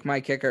take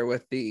my kicker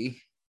with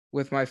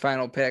my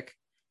final pick.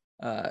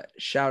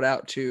 Shout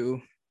out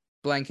to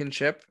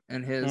Blankenship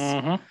and his,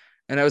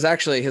 and it was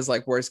actually his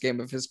like worst game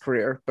of his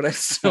career, but I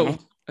still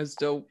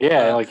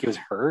like he was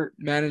hurt.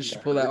 Managed to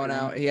pull that one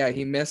out. Yeah,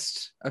 he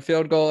missed a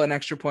field goal, an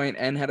extra point,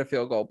 and had a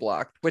field goal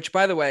blocked, which,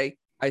 by the way,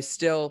 I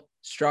still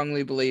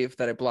strongly believe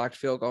that a blocked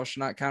field goal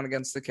should not count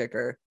against the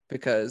kicker,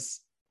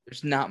 because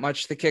there's not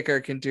much the kicker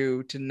can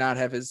do to not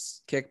have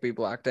his kick be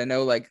blocked. I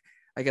know, like,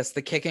 I guess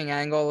the kicking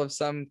angle of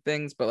some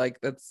things, but like,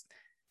 that's,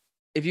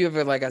 if you have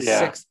a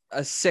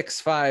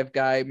 6'5"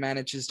 guy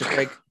manages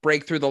to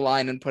break through the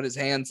line and put his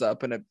hands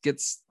up, and it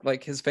gets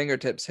like his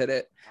fingertips hit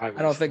it, I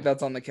don't think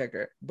that's on the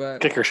kicker.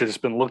 But kicker should have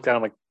just been looked at.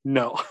 I'm like,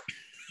 no,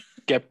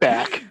 get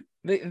back.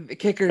 The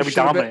kicker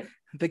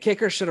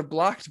should have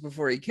blocked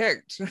before he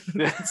kicked.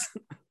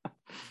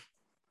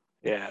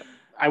 Yeah,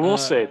 I will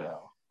say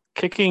though,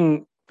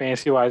 kicking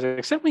fantasy wise,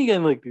 except when you get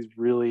in like these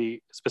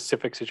really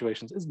specific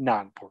situations, is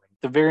not important.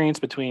 The variance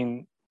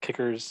between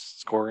kickers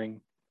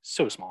scoring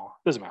so small,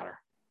 doesn't matter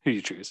who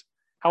you choose.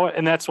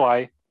 And that's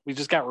why we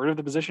just got rid of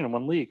the position in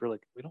one league. We're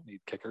like, we don't need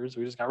kickers.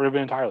 We just got rid of it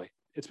entirely.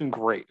 It's been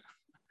great.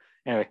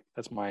 Anyway,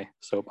 that's my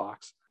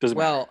soapbox.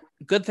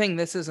 Good thing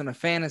this isn't a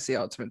fantasy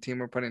ultimate team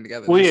we're putting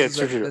together. Well,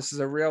 This is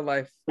a real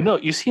life. No,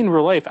 you see in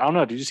real life. I don't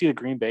know. Did you see the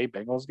Green Bay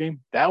Bengals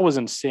game? That was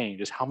insane.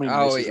 Just how many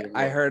misses. Oh, yeah.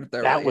 I heard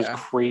that was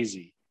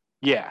crazy.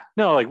 Yeah.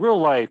 No, like real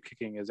life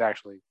kicking is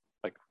actually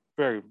like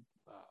very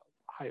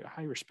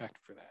high respect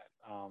for that.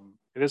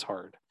 It is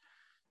hard.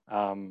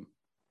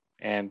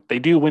 And they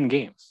do win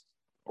games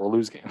or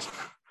lose games.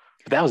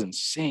 But that was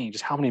insane.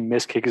 Just how many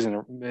missed kicks in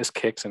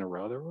a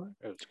row there were.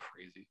 It was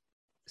crazy.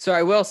 So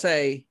I will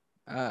say,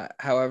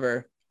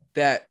 however,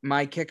 that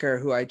my kicker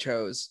who I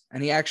chose,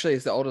 and he actually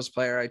is the oldest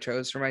player I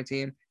chose for my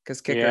team,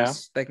 because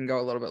kickers, they can go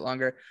a little bit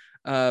longer.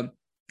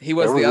 He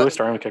was the other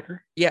starting with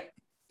kicker. Yeah.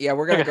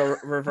 We're gonna go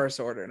reverse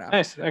order now.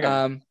 Nice.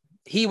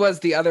 He was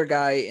the other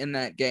guy in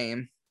that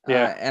game.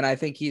 Yeah. And I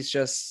think he's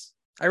just,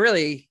 I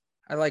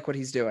like what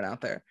he's doing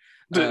out there.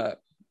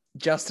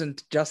 Justin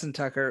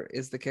Tucker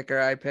is the kicker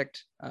I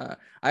picked.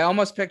 I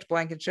almost picked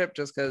Blankenship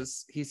just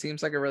because he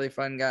seems like a really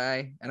fun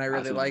guy and I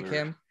really like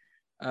him.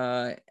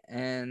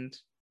 And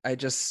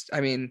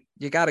I mean,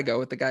 you got to go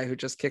with the guy who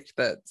just kicked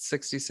that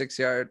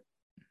 66-yard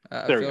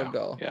field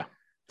goal. Yeah.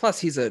 Plus,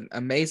 he's an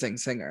amazing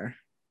singer.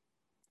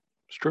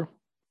 It's true.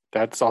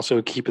 That's also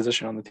a key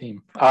position on the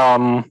team.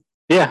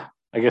 Yeah,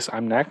 I guess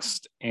I'm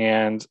next,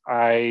 and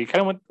I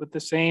kind of went with the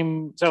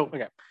same. So,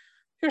 okay,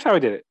 here's how I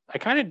did it. I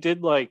kind of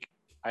did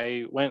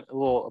I went a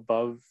little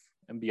above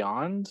and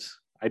beyond.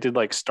 I did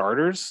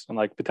starters and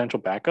potential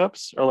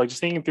backups, or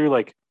just thinking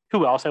through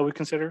who else I would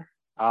consider.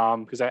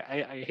 Because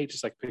I hate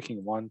just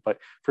picking one, but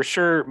for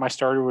sure my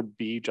starter would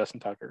be Justin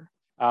Tucker.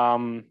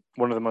 One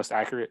of the most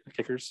accurate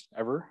kickers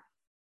ever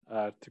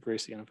to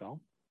grace the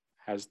NFL.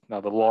 Has now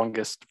the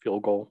longest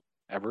field goal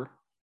ever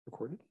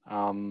recorded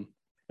in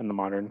the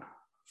modern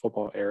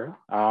football era.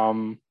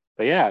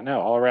 But yeah,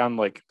 no, all around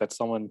that's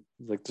someone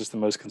just the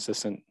most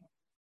consistent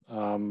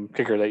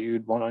kicker that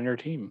you'd want on your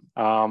team.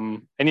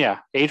 And yeah,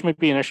 age might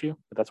be an issue,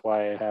 but that's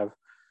why I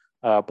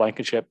have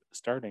Blankenship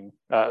starting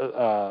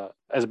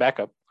as a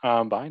backup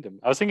behind him.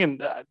 I was thinking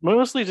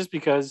mostly just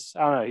because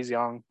I don't know, he's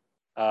young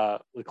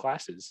with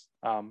glasses.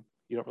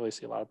 You don't really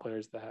see a lot of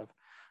players that have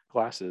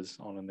glasses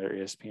on in their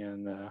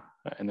ESPN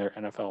and their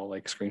NFL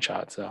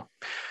screenshots. So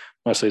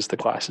mostly it's the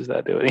glasses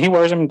that do it. And he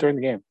wears them during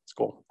the game. It's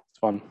cool. It's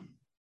fun.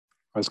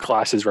 There's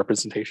glasses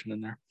representation in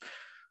there.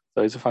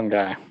 So he's a fun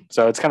guy.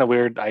 So it's kind of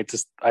weird. I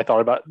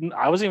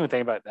wasn't even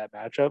thinking about that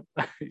matchup,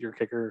 your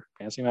kicker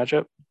fantasy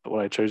matchup, but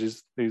when I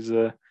chose these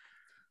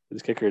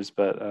kickers,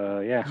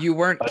 but yeah. You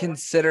weren't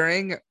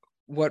considering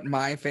what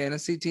my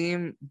fantasy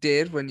team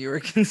did when you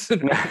were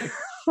considering.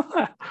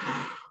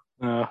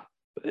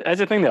 That's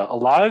the thing though. A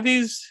lot of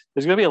these,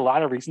 there's going to be a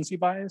lot of recency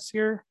bias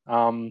here.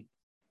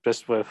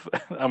 Just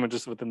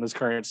within this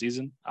current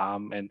season.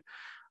 And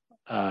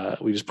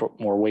we just put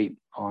more weight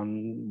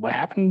on what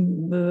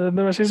happened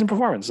the season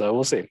performance. So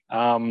we'll see.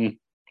 But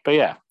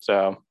yeah,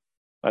 so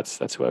that's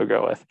who I would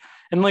go with.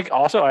 And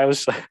also I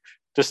was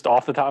just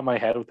off the top of my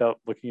head without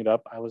looking it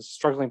up, I was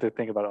struggling to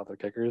think about other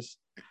kickers.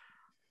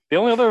 The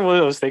only other one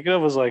I was thinking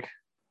of was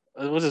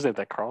what's his name?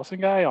 That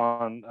Carlson guy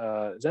on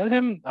is that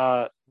him?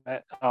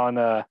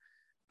 On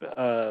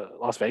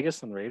Las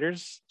Vegas and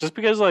Raiders, just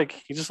because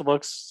he just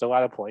looks so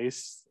out of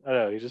place. I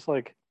don't know, he just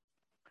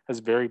has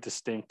very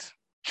distinct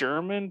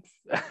German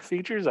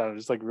features. I don't know,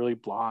 just really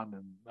blonde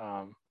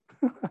and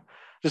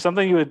just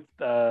something you would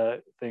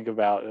think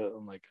about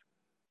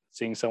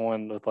seeing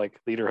someone with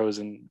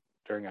lederhosen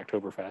during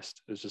Oktoberfest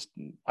is just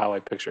how I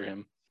picture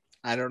him.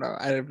 I don't know.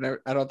 I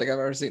don't think I've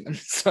ever seen them.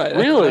 So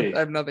Really? I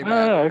have nothing to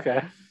add. Oh,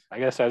 okay. I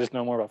guess I just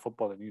know more about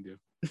football than you do.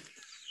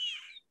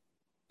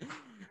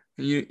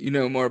 You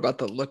know more about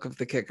the look of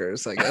the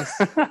kickers, I guess.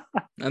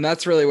 And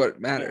that's really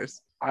what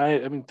matters. I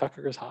mean,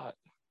 Tucker is hot.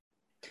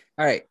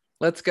 All right,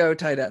 let's go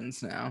tight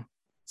ends now.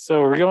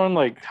 So we're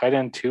going tight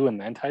end 2 and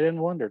then tight end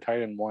 1, or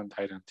tight end 1,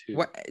 tight end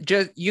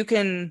 2?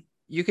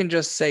 You can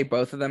just say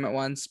both of them at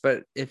once,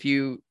 but if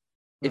you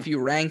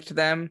ranked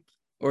them,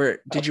 or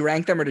did you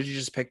rank them, or did you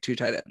just pick 2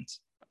 tight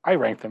ends? I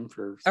ranked them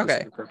for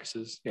specific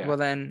purposes. Yeah. Well,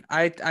 then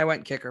I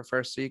went kicker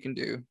first, so you can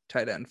do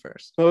tight end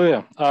first. Oh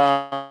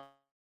yeah.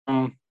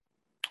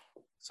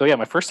 So yeah,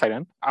 my first tight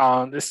end.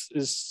 This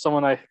is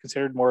someone I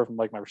considered more of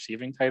my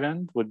receiving tight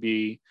end would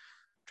be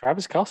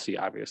Travis Kelce.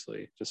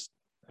 Obviously, just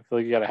I feel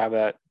like you got to have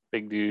that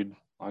big dude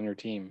on your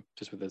team,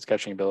 just with his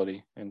catching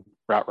ability and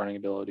route running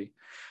ability.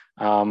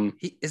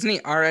 Isn't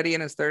he already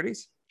in his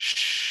 30s?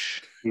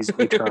 Shh, he's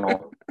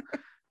eternal.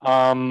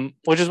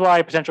 Which is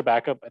why potential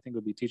backup I think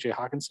would be TJ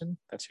Hawkinson.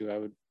 That's who I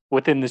would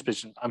within this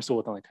position. I'm still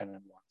within 10 and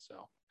 1.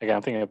 So again,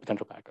 I'm thinking of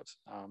potential backups.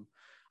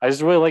 I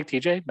just really like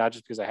TJ, not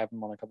just because I have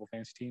him on a couple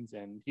fantasy teams,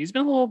 and he's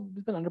been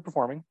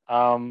underperforming.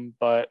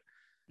 But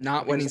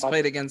not when he's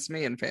played against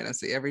me in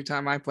fantasy. Every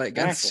time I play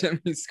against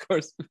him, he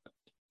scores.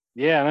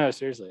 Yeah, no,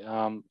 seriously.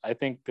 I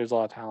think there's a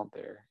lot of talent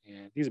there,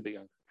 and he's a bit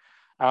younger.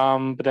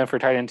 But then for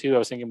tight end 2, I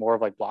was thinking more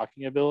of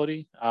blocking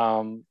ability.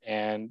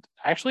 And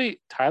actually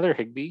Tyler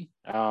Higbee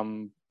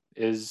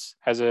has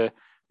a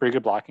pretty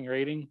good blocking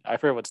rating. I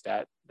forget what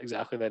stat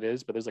exactly that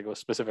is, but there's a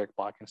specific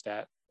blocking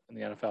stat in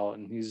the NFL,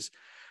 and he's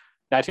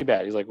not too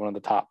bad. He's one of the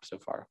top so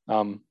far.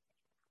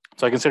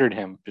 So I considered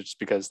him just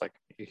because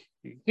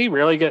he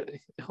rarely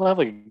he'll have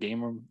a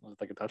game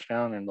with a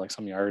touchdown and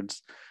some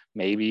yards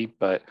maybe,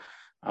 but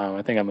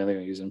I think I'm mainly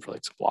going to use him for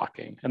some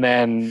blocking. And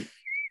then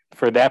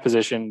for that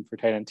position for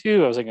tight end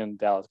 2, I was thinking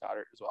Dallas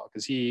Goedert as well,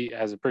 because he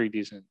has a pretty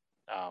decent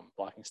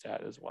blocking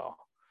stat as well.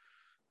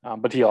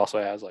 But he also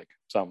has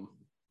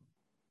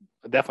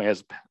definitely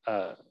has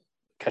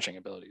catching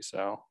ability.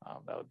 So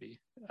that would be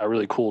a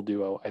really cool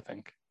duo, I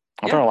think.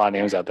 I'm throwing a lot of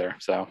names out there,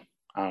 so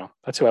I don't know.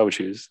 That's who I would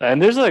choose. And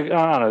there's I don't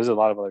know. There's a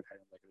lot of other kind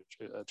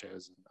of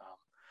chosen.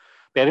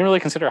 But I didn't really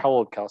consider how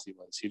old Kelce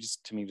was. He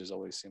to me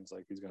always seems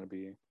like he's going to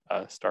be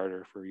a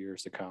starter for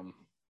years to come.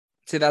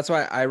 See, that's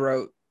why I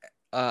wrote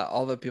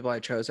all the people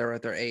I chose. I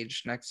wrote their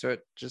age next to it,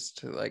 just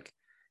to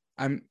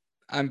I'm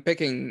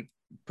picking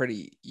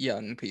pretty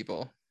young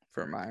people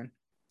for mine.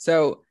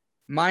 So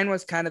Mine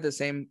was kind of the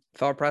same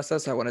thought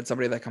process. I wanted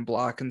somebody that can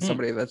block and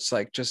somebody that's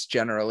like just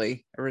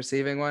generally a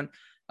receiving one.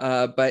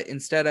 But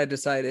instead I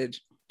decided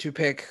to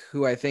pick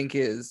who I think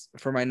is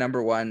for my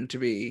number one to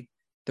be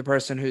the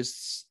person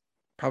who's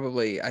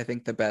probably, I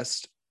think, the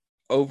best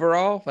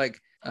overall. Like,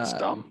 That's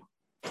dumb.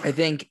 I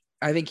think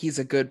he's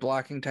a good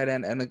blocking tight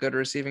end and a good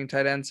receiving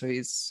tight end. So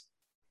he's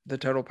the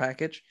total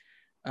package.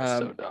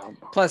 So dumb.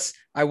 Plus,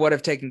 I would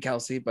have taken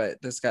Kelsey,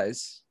 but this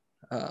guy's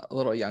a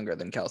little younger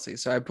than Kelsey.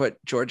 So I put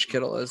George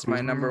Kittle as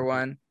my number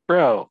one.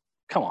 Bro,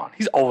 come on.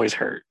 He's always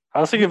hurt.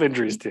 I was thinking of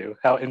injuries too.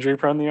 How injury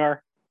prone they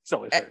are. He's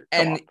always hurt.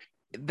 And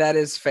that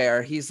is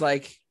fair. He's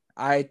like,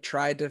 I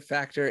tried to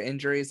factor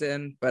injuries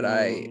in, but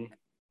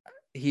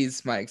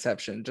he's my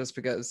exception just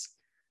because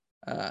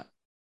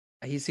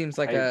he seems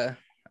like a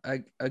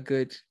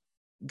good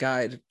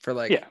guide for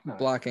like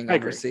blocking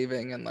and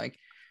receiving and like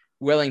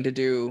willing to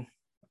do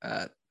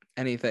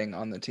anything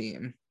on the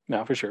team.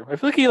 No, for sure. I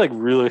feel like he like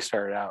really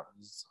started out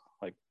as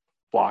like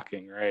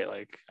blocking, right?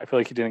 Like I feel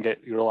like he didn't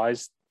get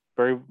utilized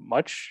very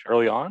much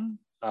early on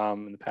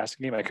in the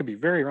passing game. I could be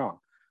very wrong.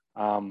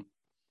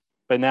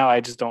 But now I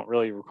just don't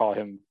really recall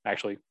him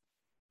actually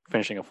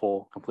finishing a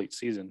full complete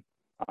season.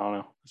 I don't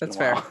know. That's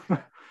fair.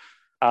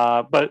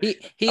 But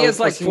he is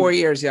like 4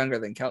 years younger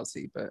than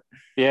Kelsey, but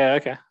yeah,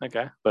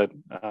 okay. But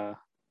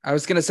I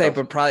was gonna say,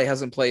 but probably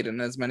hasn't played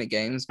in as many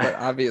games. But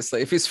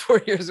obviously, if he's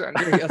 4 years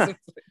younger, he hasn't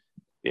played.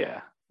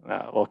 Yeah.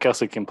 Well,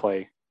 Kelsey can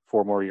play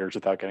 4 more years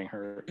without getting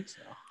hurt.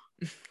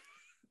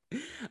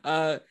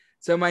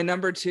 So my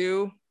number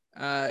two,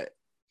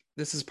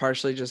 this is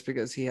partially just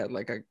because he had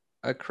like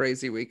a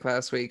crazy week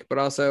last week, but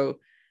also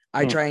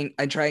I try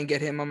and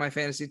get him on my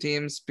fantasy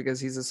teams because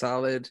he's a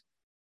solid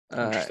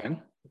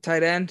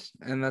tight end,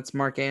 and that's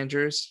Mark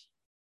Andrews.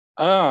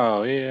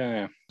 Oh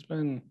yeah,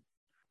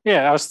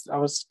 I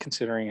was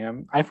considering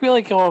him. I feel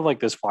like he'll have like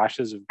those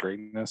flashes of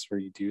greatness where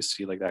you do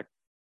see like that,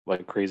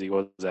 like crazy.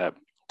 What was that?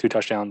 2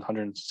 touchdowns,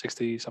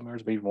 160 some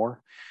yards, maybe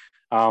more.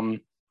 Other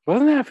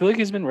than that, I feel like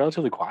he's been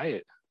relatively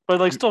quiet, but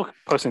like still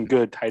posting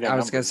good tight end. I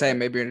was gonna say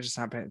maybe you're just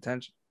not paying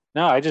attention.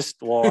 No, I just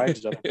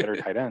have better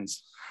tight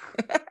ends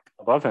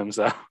above him.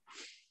 So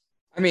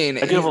I mean,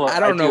 I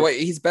don't know what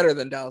he's better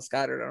than Dallas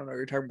Goedert. I don't know what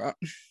you're talking about.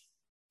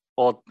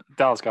 Well,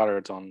 Dallas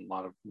Goedert's on a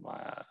lot of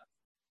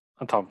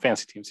on top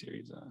fantasy team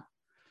series.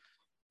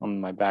 On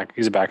my back,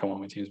 he's a back on one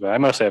of my teams, but I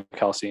mostly have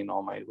Kelsey in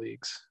all my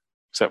leagues,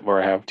 except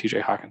where I have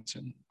TJ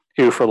Hawkinson,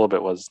 who for a little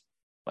bit was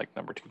like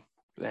number 2.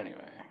 But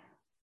anyway,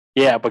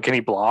 yeah, but can he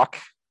block?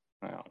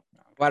 Well,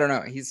 I don't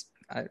know.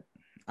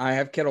 I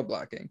have Kittle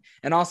blocking,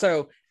 and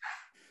also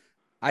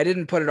I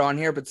didn't put it on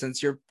here, but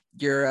since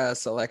you're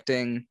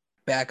selecting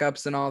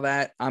backups and all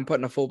that, I'm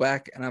putting a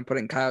fullback and I'm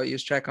putting Kyle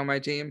Juszczyk on my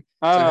team.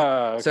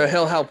 So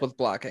he'll help with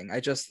blocking. I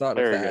just thought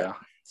of that. Go.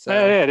 So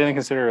I didn't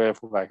consider a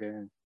fullback.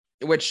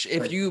 Which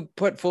if you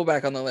put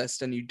fullback on the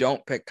list and you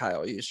don't pick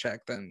Kyle Juszczyk,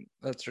 then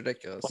that's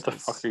ridiculous. What the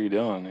fuck are you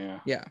doing?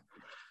 Yeah.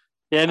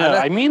 No,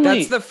 I mean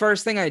that's the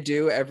first thing I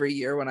do every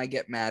year when I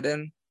get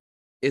Madden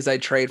is I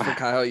trade for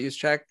Kyle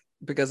Juszczyk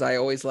because I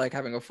always like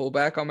having a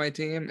fullback on my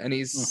team, and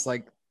he's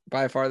like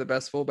by far the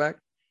best fullback.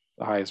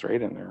 The highest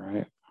rate in there,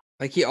 right?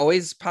 Like he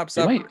always pops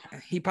up.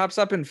 He pops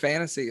up in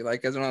fantasy,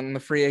 like as on the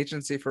free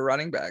agency for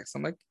running backs.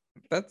 I'm like,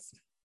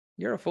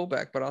 you're a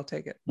fullback, but I'll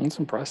take it. That's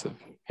impressive.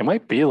 It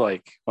might be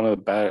like one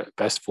of the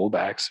best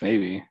fullbacks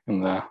maybe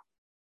in the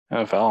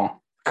NFL.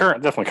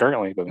 Definitely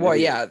currently, but well,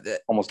 yeah,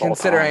 almost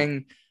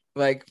considering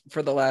like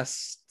for the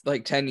last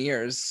like 10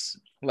 years,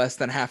 less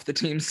than half the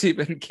teams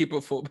even keep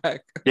a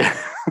fullback. Yeah,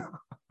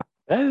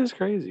 that is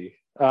crazy.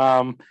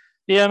 No.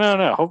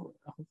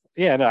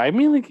 I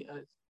mean, like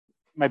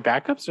my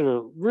backups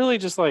are really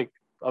just like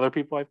other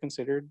people I've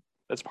considered.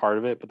 That's part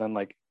of it, but then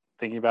like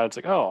thinking about it, it's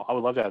like, oh, I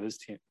would love to have this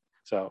team.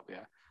 So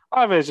yeah, a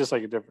lot of it is just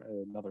like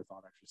another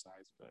thought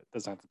exercise, but it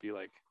doesn't have to be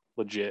like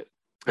legit.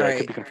 It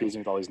could be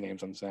confusing with all these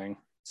names I'm saying.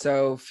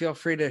 So feel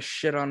free to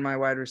shit on my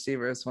wide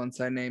receivers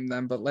once I name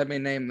them, but let me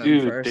name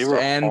them first. They were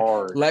and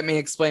hard. Let me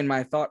explain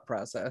my thought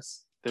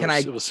process.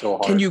 It was so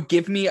hard. Can you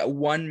give me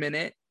 1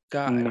 minute?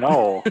 God.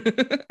 No,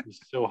 it's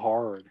so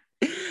hard.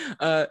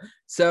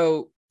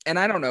 And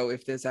I don't know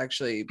if this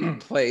actually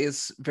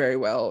plays very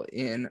well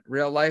in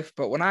real life,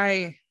 but when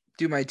I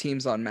do my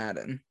teams on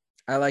Madden,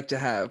 I like to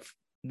have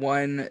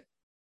one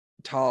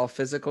tall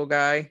physical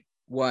guy,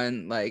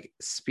 one like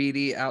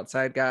speedy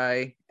outside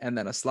guy, and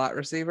then a slot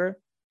receiver.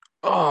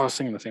 Oh, I was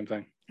thinking the same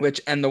thing.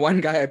 And the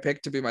one guy I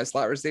picked to be my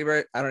slot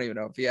receiver, I don't even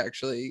know if he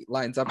actually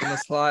lines up in the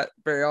slot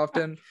very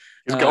often.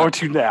 He's going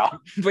to now.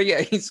 But yeah,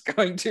 he's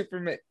going to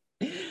for me.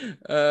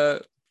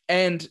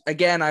 And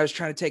again, I was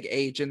trying to take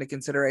age into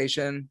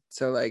consideration.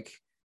 So like,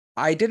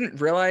 I didn't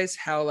realize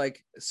how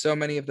like so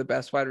many of the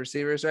best wide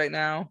receivers right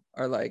now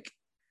are like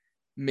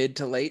mid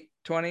to late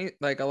 20.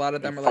 Like a lot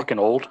of them are fucking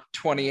like old,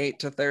 28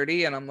 to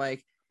 30. And I'm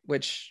like,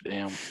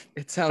 damn,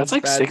 it sounds that's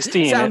like bad.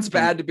 16. It sounds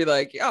bad to be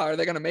like, yeah, are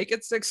they going to make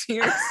it 6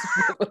 years?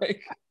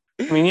 Like,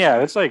 I mean, yeah,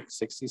 that's like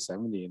 60,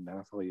 70 in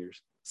NFL years.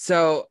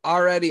 So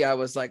already I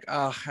was like,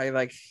 I'm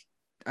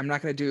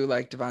not going to do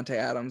like Devontae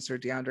Adams or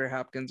DeAndre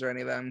Hopkins or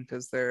any of them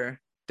because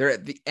they're they're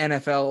at the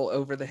NFL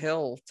over the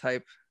hill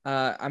type.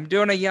 I'm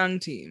doing a young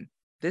team.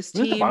 This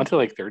Isn't team, Devontae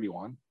like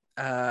 31?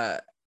 I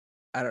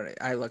don't know.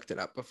 I looked it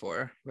up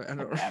before, but I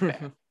Not that don't.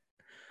 bad.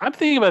 I'm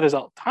thinking about this.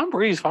 Tom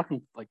Brady's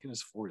fucking like in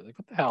his 40s. Like,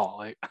 what the hell?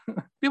 Like,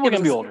 people Yeah,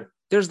 can be older.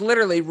 there's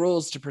literally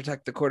rules to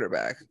protect the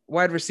quarterback.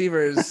 Wide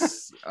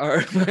receivers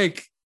are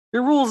like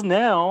Your rules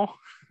now.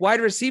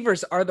 wide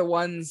receivers are the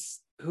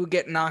ones who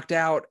get knocked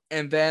out,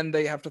 and then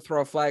they have to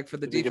throw a flag for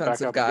the Did they get back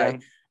defensive up guy.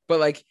 again? But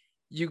like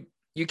you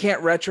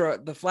can't retro.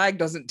 The flag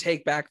doesn't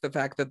take back the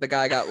fact that the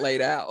guy got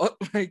laid out.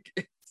 Like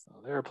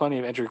There are plenty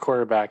of injured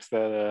quarterbacks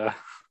that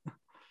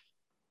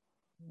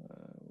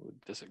would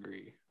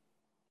disagree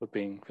with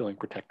feeling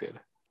protected.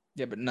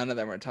 yeah, but none of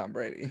them are Tom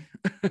Brady.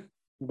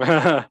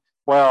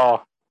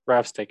 Well,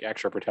 refs take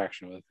extra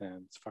protection with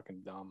him. It's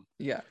fucking dumb.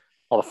 Yeah.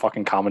 All the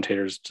fucking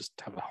commentators just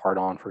have a hard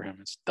on for him.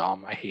 It's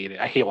dumb. I hate it.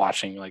 I hate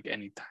watching like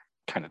any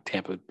kind of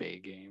Tampa Bay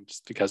game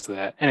just because of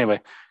that. Anyway,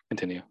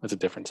 continue. That's a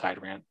different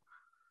side rant.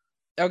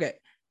 Okay.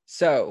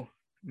 So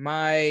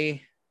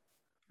my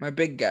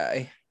big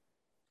guy,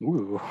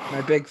 Ooh.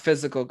 my big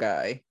physical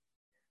guy.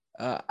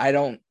 I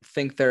don't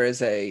think there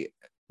is a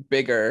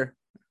bigger,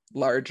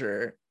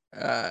 larger,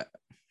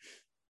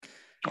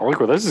 Oh,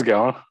 look where this is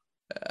going.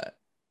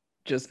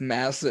 just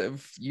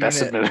massive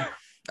That's unit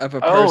of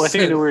a person. Oh, I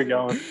think I knew where you're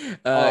going.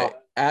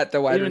 At the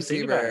wide didn't even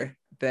think about receiver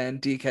than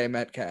DK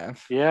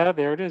Metcalf. Yeah,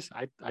 there it is.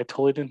 I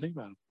totally didn't think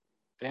about him.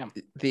 Damn.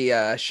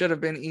 The should have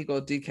been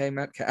Eagle DK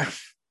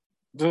Metcalf.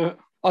 Duh.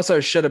 Also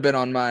should have been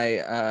on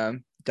my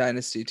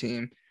dynasty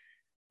team,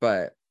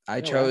 but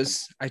I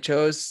chose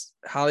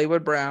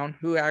Hollywood Brown,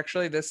 who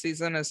actually this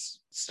season is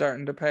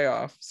starting to pay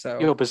off.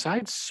 So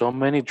Besides so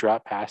many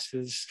drop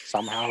passes,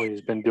 somehow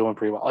he's been doing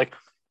pretty well. Like,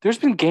 there's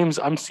been games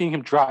I'm seeing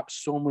him drop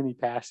so many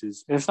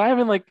passes, and it's not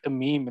even like a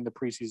meme in the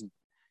preseason.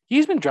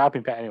 He's been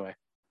dropping anyway,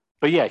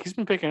 but yeah, he's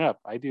been picking up.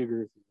 I do agree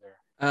with you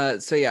there.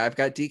 So yeah, I've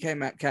got DK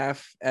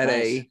Metcalf at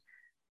a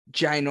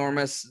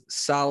ginormous,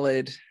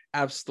 solid,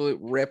 absolute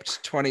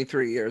ripped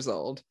 23 years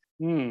old.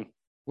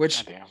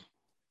 Which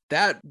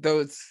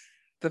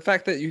the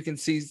fact that you can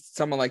see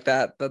someone like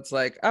that, that's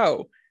like,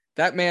 oh,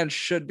 that man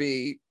should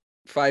be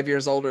 5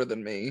 years older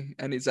than me,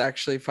 and he's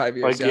actually 5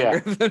 years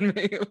younger than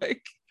me.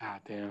 Like, God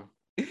damn.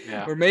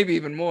 Yeah. Or maybe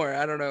even more.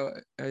 I don't know.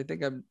 I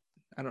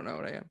don't know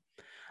what I am.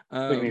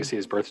 We need to see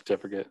his birth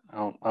certificate.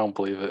 I don't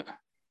believe it.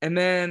 And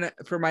then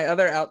for my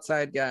other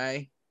outside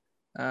guy,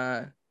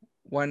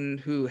 one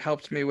who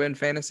helped me win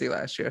fantasy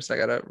last year, so I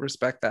gotta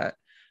respect that.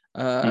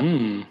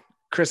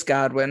 Chris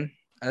Godwin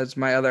as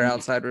my other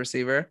outside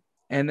receiver.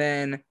 And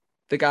then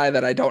the guy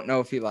that I don't know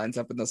if he lines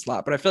up in the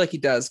slot, but I feel like he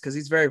does because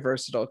he's very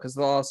versatile, because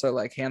they'll also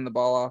like hand the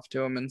ball off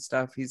to him and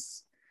stuff.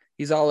 He's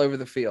all over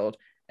the field.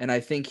 And I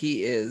think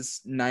he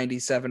is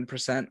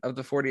 97% of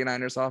the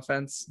 49ers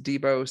offense,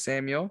 Deebo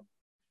Samuel.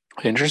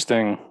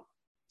 Interesting.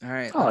 All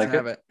right, let's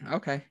have it.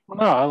 Okay.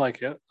 No, I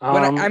like it.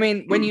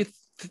 When you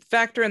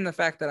factor in the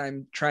fact that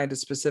I'm trying to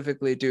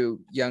specifically do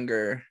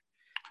younger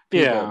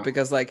people,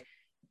 because like,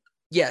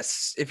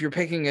 yes, if you're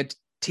picking a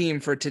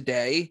team for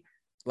today,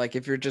 like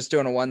if you're just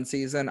doing a one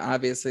season,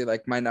 obviously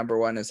like my number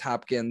one is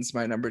Hopkins,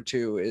 my number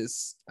two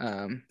is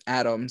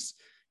Adams,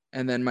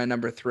 and then my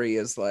number three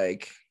is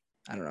like,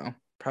 I don't know,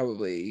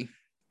 probably,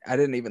 I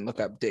didn't even look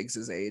up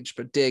Diggs's age,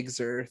 but Diggs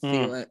or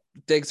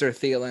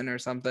Thielen or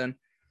something.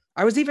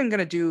 I was even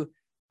gonna do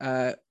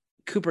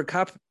Cooper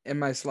Kupp in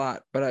my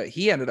slot, but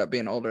he ended up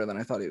being older than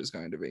I thought he was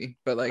going to be.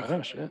 But like,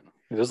 oh shit,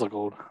 he does look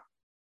old.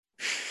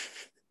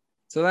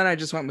 So then I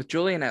just went with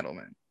Julian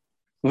Edelman.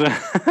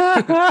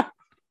 I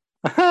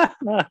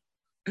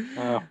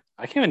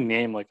can't even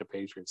name like a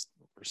Patriots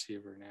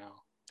receiver now.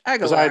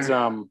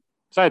 Aguilar.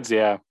 Besides,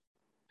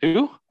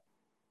 who?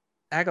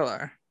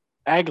 Aguilar.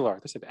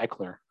 They said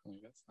Eckler. I mean,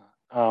 that's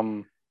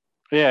not.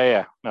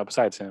 Yeah. No,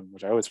 besides him,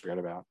 which I always forget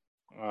about.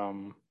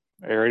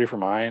 Are you ready for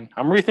mine?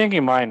 I'm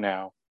rethinking mine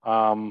now.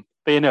 But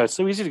it's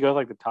so easy to go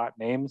like the top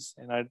names,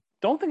 and I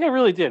don't think I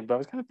really did, but I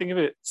was kind of thinking of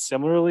it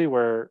similarly.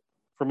 Where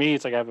for me,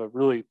 it's like I have a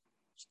really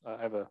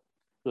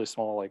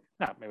small, like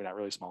maybe not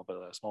really small, but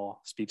a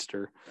small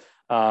speedster.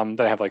 Then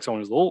I have like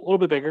someone who's a little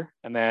bit bigger,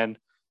 and then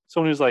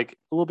someone who's like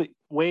a little bit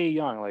way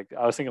young. Like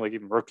I was thinking like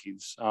even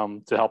rookies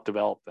to help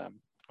develop them.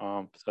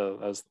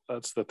 So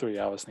that's the three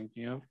I was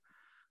thinking of.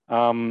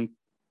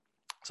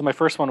 So my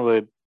first one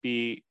would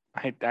be,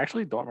 I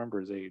actually don't remember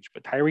his age,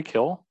 but Tyreek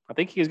Hill. I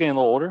think he's getting a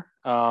little older.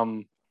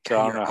 So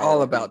I don't know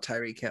all about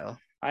Tyreek Hill.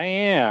 I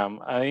am.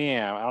 I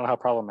don't know how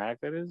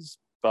problematic that is,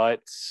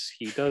 but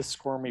he does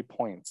score me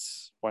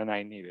points when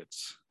I need it.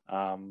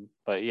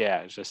 But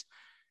yeah, it's just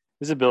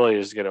his ability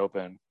to just get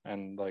open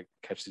and like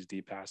catch these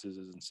deep passes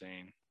is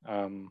insane.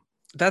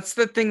 That's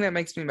the thing that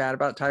makes me mad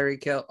about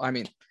Tyreek Hill. I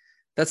mean,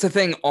 that's the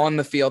thing on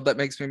the field that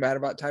makes me mad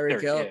about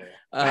Tyreek Hill.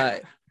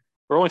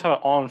 We're only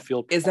talking on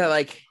field. Is that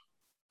like,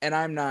 and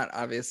I'm not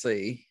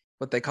obviously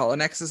what they call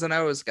an X's and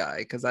O's guy,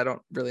 because I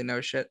don't really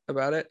know shit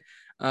about it.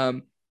 I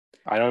don't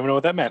even know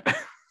what that meant.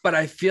 But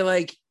I feel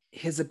like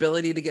his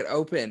ability to get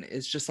open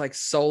is just like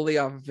solely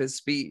off of his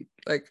speed.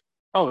 Like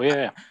Oh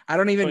yeah. I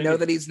don't even So know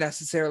that he's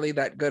necessarily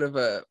that good of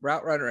a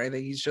route runner. I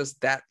think he's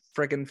just that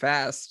freaking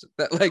fast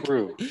that like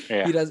true.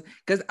 Yeah. he does.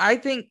 Because I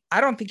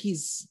don't think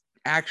he's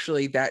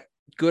actually that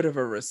good of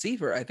a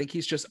receiver. I think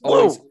he's just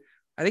always. Whoa.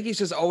 I think he's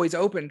just always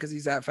open because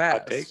he's that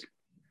Hot take. fast.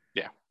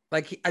 Yeah.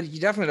 Like he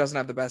definitely doesn't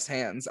have the best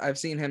hands. I've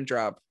seen him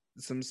drop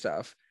some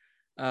stuff.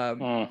 Seen a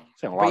lot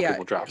But of yeah,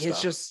 people drop it's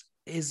stuff. just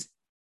his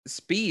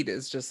speed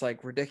is just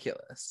like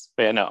ridiculous.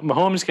 But yeah, no,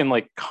 Mahomes can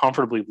like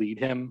comfortably lead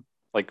him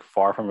like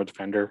far from a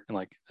defender, and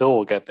like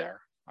he'll get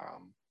there.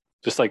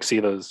 Just like see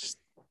those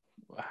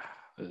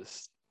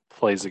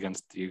plays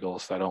against the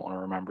Eagles. I don't want to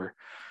remember.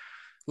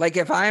 Like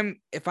if I'm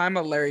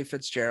a Larry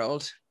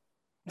Fitzgerald,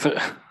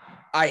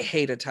 I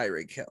hate a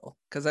Tyreek Hill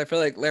because I feel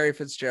like Larry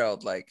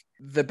Fitzgerald, like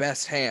the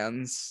best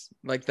hands,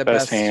 like the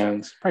best best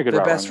hands, pretty good the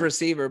route best runner.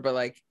 receiver, but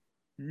like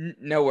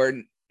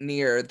nowhere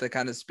near the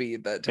kind of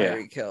speed that Yeah.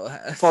 Tyreek Hill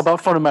has. It's all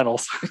about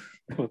fundamentals.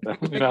 With them,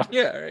 you know?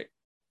 Yeah, right.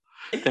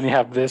 Then you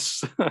have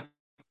this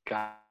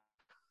guy,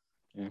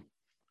 yeah,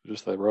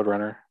 just the road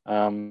runner.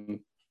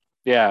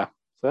 Yeah,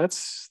 so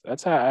that's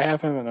how I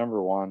have him at number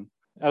one.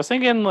 I was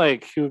thinking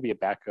like who would be a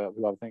backup.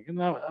 Who I was thinking,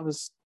 no, I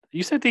was.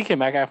 You said DK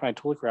Metcalf, and I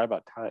totally forgot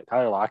about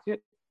Tyler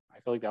Lockett.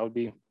 I feel like that would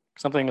be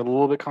something a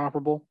little bit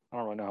comparable. I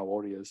don't really know how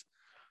old he is,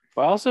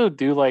 but I also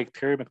do like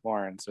Terry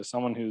McLaurin, so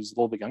someone who's a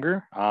little bit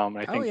younger. And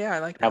I think I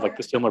like have that. like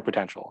the similar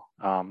potential.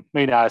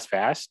 Maybe not as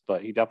fast,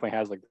 but he definitely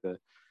has like the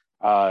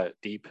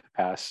deep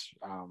pass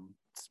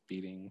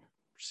speeding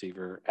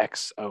receiver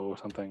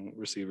XO something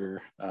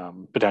receiver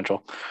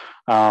potential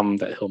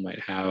that Hill might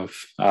have.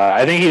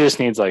 I think he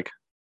just needs like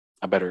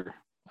a better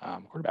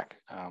quarterback.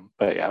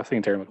 But yeah, I was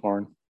thinking Terry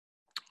McLaurin.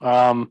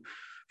 For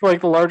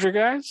like the larger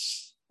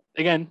guys,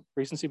 again,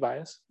 recency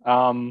bias.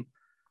 And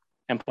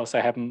plus, I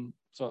have him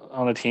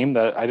on a team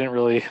that I didn't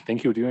really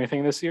think he would do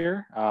anything this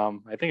year.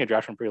 I think I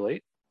drafted him pretty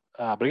late.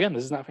 But again,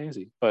 this is not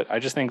fantasy. But I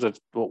just think that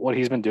what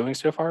he's been doing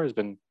so far has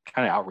been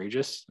kind of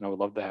outrageous, and I would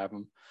love to have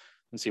him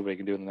and see what he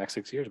can do in the next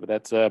 6 years. But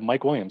that's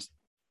Mike Williams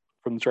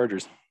from the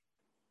Chargers.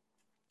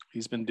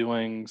 He's been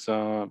putting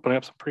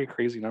up some pretty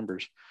crazy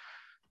numbers.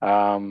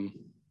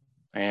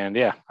 And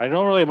yeah, I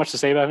don't really have much to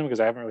say about him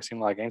because I haven't really seen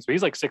a lot of games. But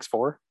he's like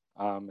 6'4",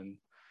 and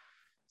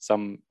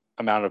some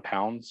amount of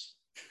pounds,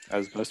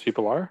 as most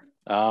people are.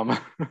 I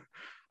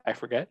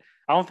forget.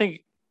 I don't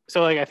think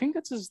so. Like I think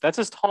that's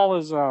as tall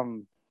as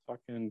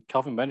fucking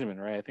Kelvin Benjamin,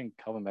 right? I think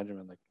Kelvin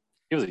Benjamin, like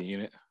he was a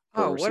unit.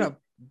 Oh, what a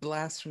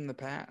blast from the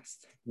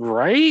past!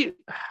 Right?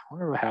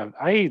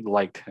 I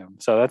liked him,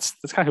 so that's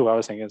kind of who I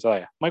was thinking. So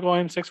yeah, Mike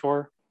Williams,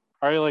 6'4",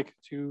 probably like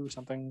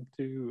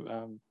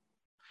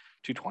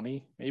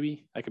 220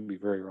 maybe. I could be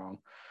very wrong.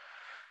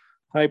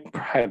 I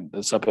had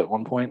this up at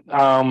one point.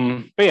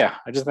 But yeah,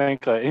 I just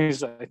think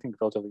he's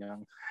relatively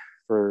young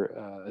for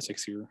a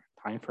 6-year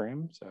time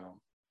frame. So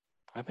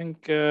I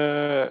think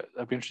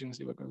that'd be interesting to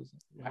see what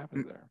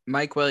happens there.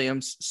 Mike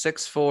Williams,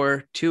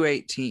 6'4",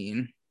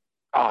 218.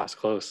 Oh, it's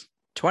close.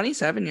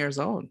 27 years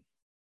old.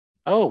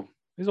 Oh,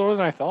 he's older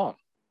than I thought.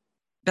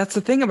 That's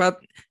the thing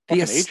about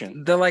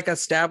the like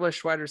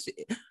established wide receiver.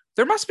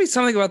 There must be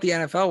something about the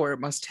NFL where it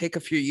must take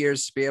a few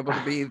years to be able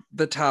to be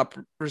the top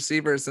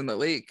receivers in the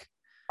league.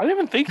 I didn't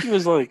even think he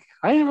was like.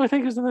 I didn't really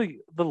think he was in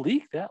the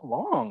league that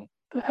long.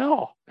 What the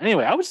hell?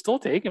 Anyway, I would still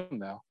take him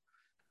though.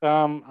 I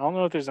don't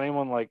know if there's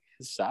anyone like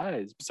his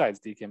size besides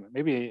DK.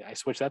 Maybe I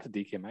switch that to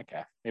DK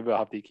Metcalf. Maybe I'll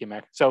have DK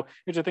Metcalf. So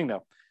here's the thing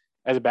though.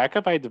 As a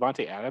backup, I had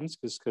Devontae Adams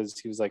because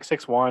he was like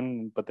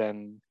 6'1", but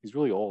then he's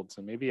really old.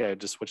 So maybe I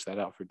just switch that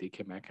out for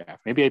DK Metcalf.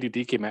 Maybe I do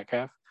DK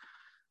Metcalf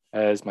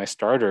as my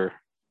starter,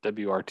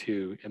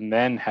 WR2, and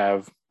then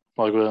have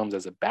Mike Williams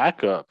as a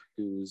backup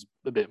who's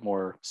a bit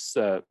more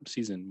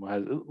seasoned,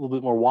 has a little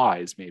bit more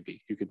wise,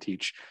 maybe. You could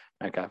teach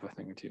Metcalf a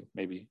thing or two,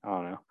 maybe. I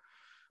don't know.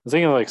 I was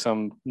thinking of like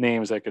some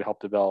names that could help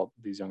develop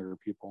these younger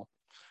people.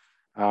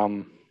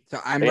 So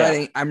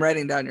I'm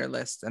writing down your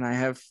list, and I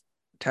have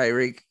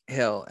Tyreek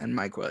Hill and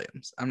Mike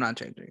Williams. I'm not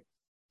changing.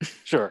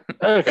 Sure.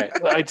 Okay.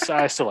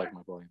 I still like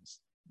Mike Williams.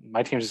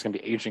 My team's just going to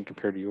be aging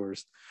compared to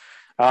yours.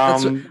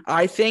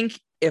 I think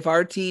if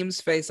our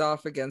teams face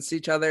off against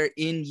each other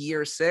in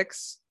year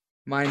 6,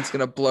 mine's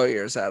going to blow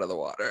yours out of the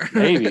water.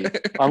 Maybe.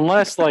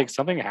 Unless like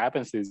something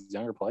happens to these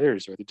younger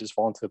players or they just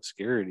fall into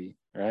obscurity,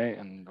 right?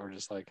 Or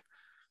just like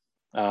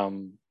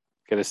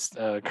get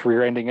a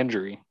career-ending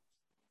injury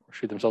or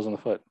shoot themselves in the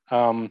foot.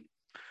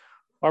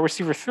 Wide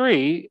receiver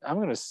 3, I'm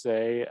going to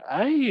say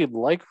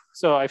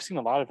so I've seen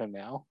a lot of him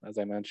now, as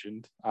I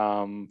mentioned,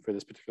 for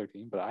this particular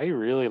team, but I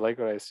really like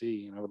what I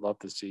see, and I would love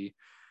to see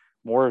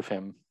more of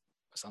him.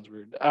 That sounds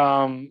weird.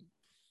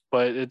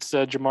 But it's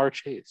Jamar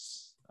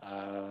Chase.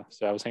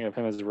 So I was thinking of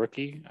him as a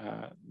rookie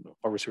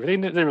wide receiver. They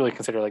didn't really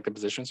consider like the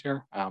positions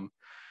here.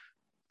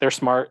 They're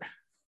smart.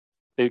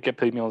 They get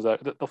paid meals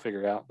out. They'll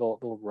figure it out.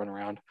 They'll run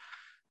around.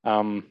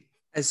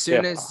 As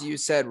soon as you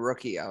said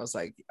rookie, I was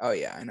like, oh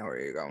yeah, I know where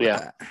you're going with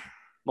that.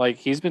 Like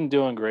he's been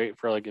doing great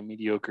for like a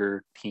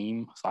mediocre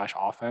team /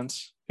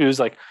 offense. He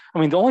was like, I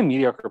mean, the only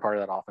mediocre part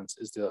of that offense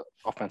is the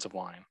offensive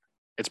line.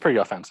 It's pretty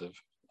offensive.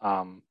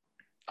 So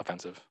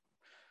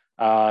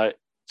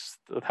just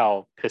with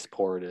how piss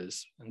poor it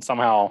is. And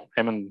somehow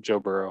him and Joe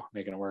Burrow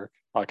making it work.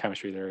 A lot of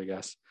chemistry there, I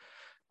guess.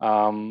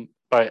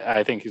 But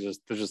I think there's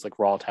just like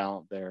raw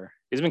talent there.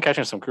 He's been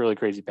catching some really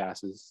crazy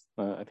passes.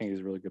 I think he's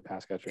a really good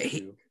pass catcher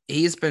too.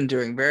 He's been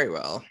doing very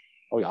well.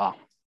 Oh yeah.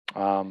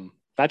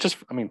 Not just,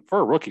 I mean, for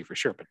a rookie for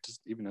sure, but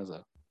just even as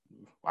a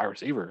wide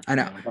receiver. I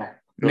know.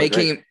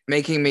 Really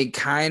making me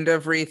kind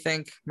of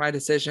rethink my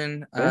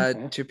decision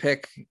to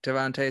pick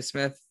Devontae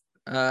Smith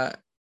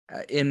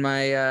in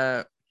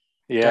my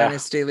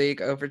Dynasty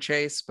League over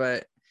Chase,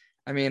 but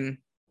I mean,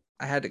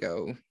 I had to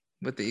go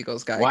with the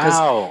Eagles guy.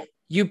 Wow.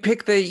 You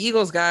pick the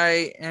Eagles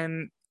guy,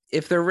 and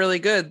if they're really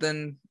good,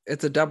 then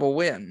it's a double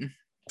win.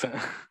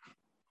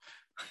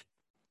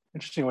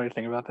 Interesting way to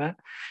think about that.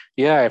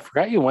 Yeah, I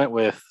forgot you went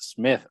with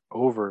Smith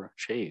over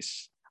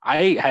Chase.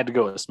 I had to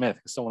go with Smith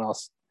because someone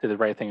else did the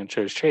right thing and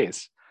chose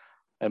Chase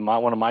in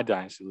one of my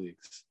Dynasty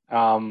leagues.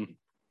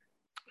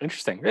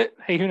 Interesting.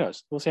 Hey, who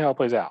knows? We'll see how it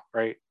plays out,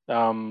 right?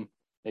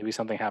 Maybe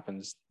something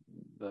happens.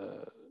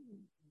 The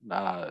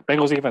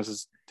Bengals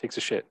defense takes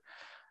a shit.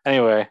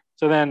 Anyway,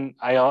 so then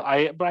I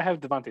have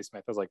Devontae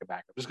Smith as like a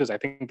backup just because I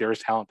think there is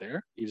talent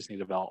there. You just need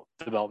to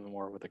develop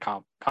more with a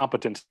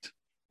competent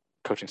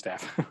coaching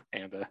staff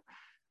and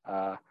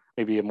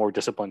maybe a more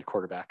disciplined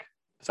quarterback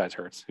besides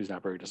Hurts, who's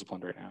not very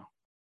disciplined right now.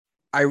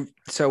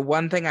 So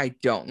one thing I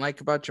don't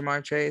like about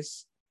Ja'Marr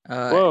Chase.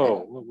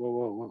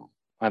 Whoa.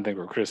 I think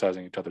we're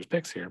criticizing each other's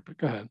picks here, but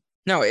go ahead.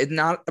 No, it's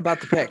not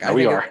about the pick.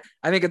 We are.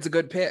 I think it's a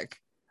good pick.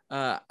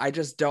 I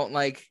just don't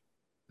like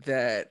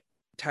that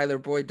Tyler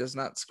Boyd does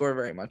not score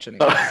very much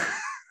anymore.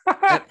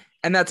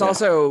 and that's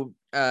also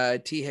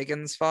T.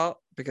 Higgins' fault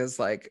because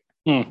like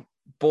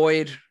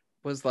Boyd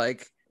was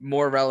like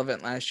more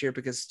relevant last year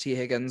because T.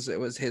 Higgins, it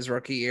was his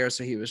rookie year,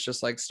 so he was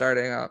just like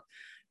starting up.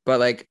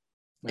 But like,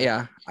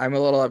 yeah, I'm a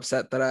little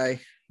upset that I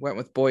went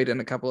with Boyd in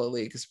a couple of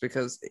leagues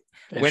because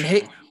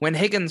when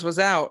Higgins was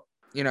out,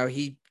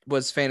 he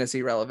was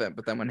fantasy relevant,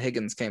 but then when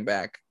Higgins came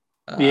back,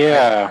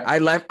 I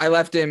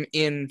left him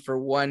in for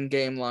one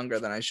game longer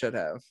than I should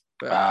have.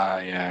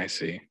 Yeah, I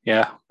see.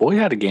 Yeah, Boyd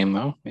had a game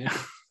though. Yeah,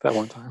 that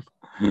one time.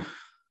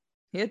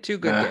 He had two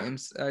good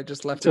games. I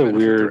just left him in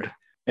weird.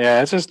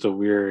 Yeah, it's just a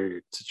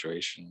weird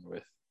situation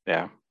with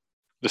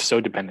just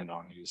so dependent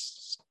on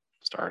who's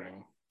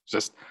starting. It's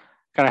just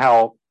kind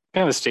of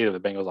the state of the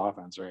Bengals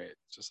offense, right?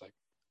 It's just like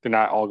they're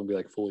not all gonna be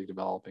like fully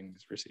developing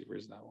these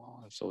receivers that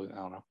well. So I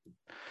don't know.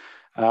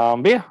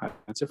 But yeah,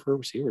 that's it for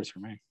receivers for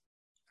me.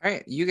 All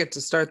right, you get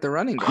to start the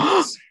running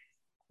backs.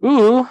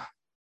 Ooh.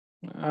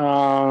 We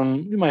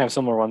might have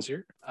similar ones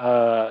here.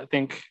 I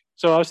think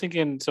so. I was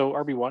thinking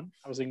RB1.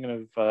 I was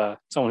thinking of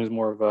someone who's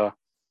more of a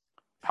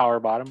power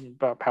running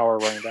back.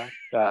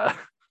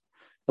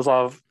 There's a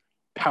lot of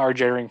power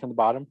generating from the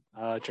bottom.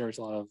 Generates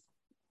a lot of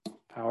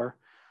power.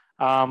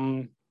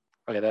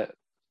 Okay,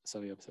 that's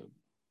the episode.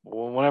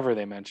 Well, whenever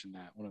they mentioned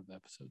that, one of the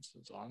episodes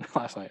was on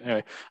last night.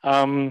 Anyway,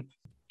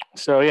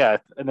 so yeah,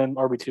 and then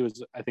RB2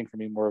 is I think for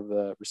me more of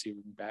the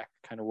receiving back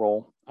kind of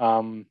role.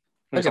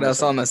 Look at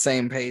us on the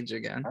same page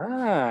again.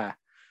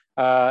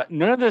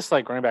 None of this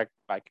like running back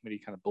by committee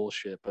kind of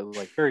bullshit, but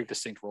like very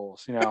distinct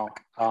roles.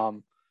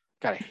 God,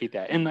 I hate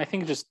that. And I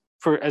think just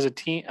as a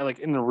team, like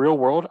in the real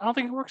world, I don't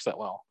think it works that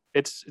well.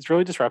 It's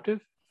really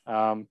disruptive.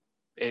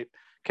 It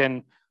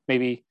can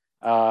maybe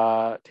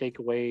take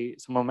away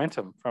some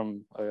momentum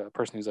from a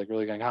person who's like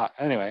really getting hot.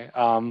 Anyway,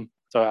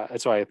 so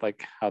that's why I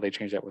like how they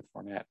changed that with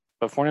Fournette.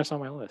 But Fournette's on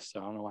my list, so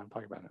I don't know why I'm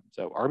talking about him.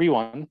 So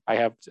RB1, I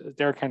have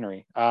Derrick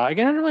Henry.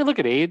 Again, I don't really look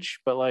at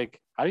age, but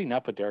like, how do you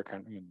not put Derrick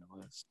Henry in the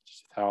list?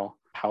 Just how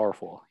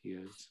powerful he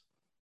is.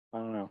 I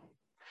don't know.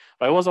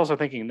 But I was also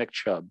thinking Nick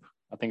Chubb.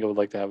 I think I would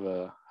like to have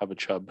a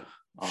Chubb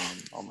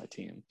on my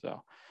team.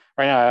 So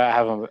right now I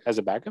have him as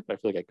a backup. I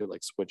feel like I could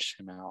like switch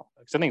him out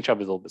because I think Chubb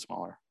is a little bit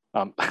smaller.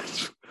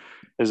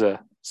 Is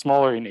a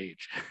smaller in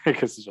age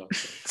because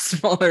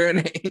smaller in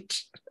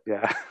age.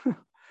 Yeah.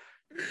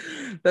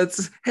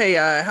 That's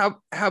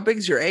how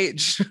big's your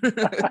age?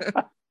 That's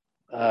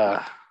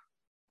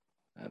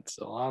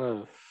a lot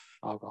of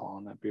alcohol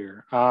in that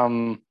beer.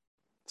 So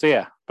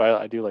yeah,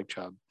 but I do like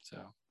Chubb, so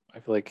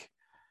I feel like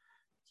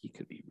he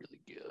could be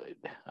really good.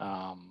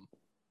 I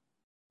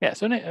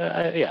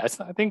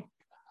think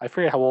I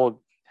forget how old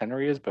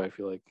Henry is, but I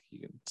feel like he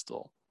can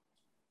still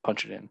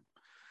punch it in.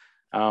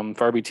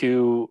 For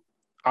RB2,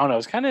 I don't know.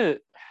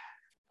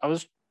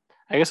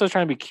 I guess I was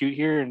trying to be cute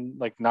here and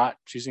like not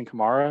choosing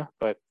Kamara,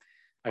 but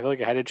I feel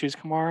like I had to choose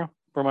Kamara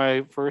for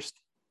my first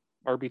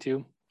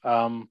RB2.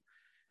 But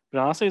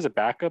honestly, as a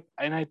backup,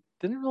 and I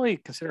didn't really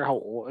consider how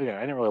old. I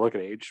didn't really look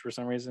at age for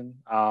some reason.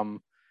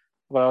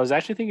 But I was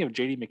actually thinking of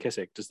J.D.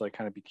 McKissick, just like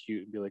kind of be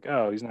cute and be like,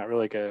 oh, he's not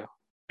really like a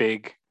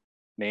big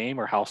name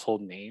or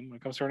household name when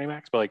it comes to running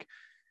backs, but like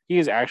he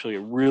is actually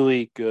a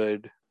really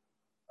good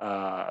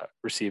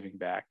receiving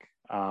back.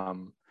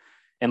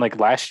 And like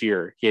last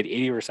year, he had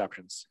 80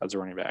 receptions as a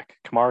running back.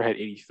 Kamara had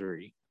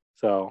 83.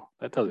 So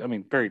that tells you, I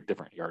mean, very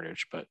different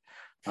yardage, but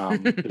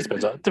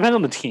it depends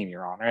on the team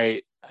you're on,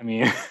 right? I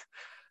mean,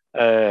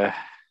 I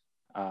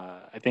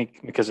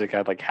think McKissick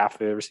had like half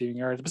the receiving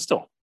yards, but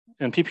still,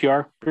 And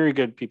PPR, very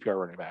good PPR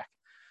running back.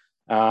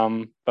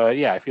 But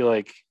yeah, I feel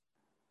like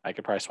I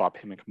could probably swap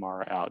him and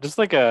Kamara out. Just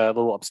like a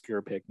little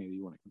obscure pick, maybe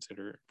you want to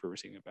consider for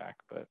receiving it back.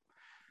 But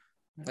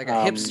Like a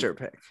hipster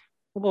pick.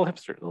 A little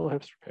hipster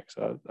pick.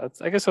 So that's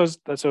what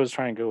I was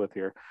trying to go with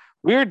here.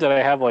 Weird that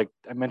I have I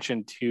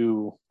mentioned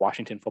 2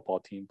 Washington football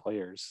team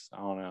players. I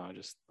don't know. I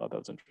just thought that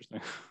was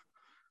interesting.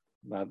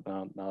 not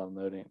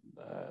noting,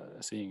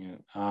 seeing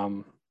it.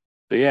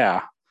 But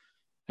yeah,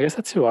 I guess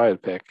that's who I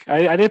would pick.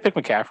 I did pick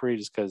McCaffrey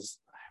just because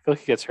I feel like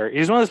he gets hurt.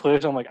 He's one of those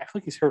players I'm like, I feel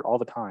like he's hurt all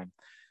the time.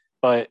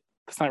 But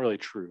that's not really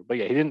true. But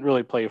yeah, he didn't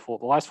really play the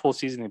last full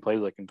season he played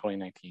in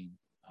 2019.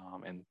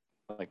 And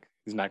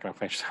he's not going to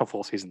finish a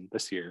full season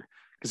this year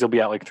because he'll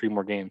be out 3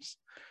 more games.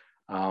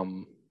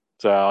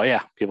 So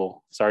yeah,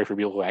 sorry for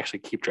people who actually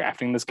keep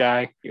drafting this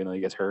guy, even though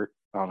he gets hurt.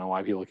 I don't know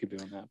why people keep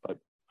doing that, but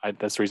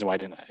that's the reason why I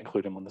didn't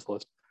include him on this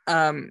list.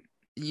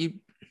 You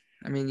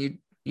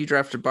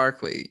drafted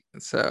Barkley,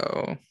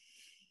 so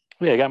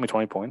yeah, he got me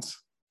 20 points.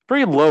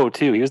 Pretty low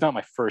too. He was not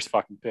my first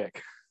fucking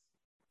pick.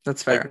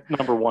 That's fair.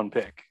 Number 1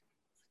 pick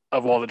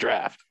of all the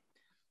draft.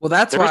 Well,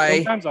 that's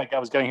why sometimes I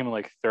was getting him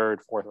in 3rd,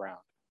 4th round.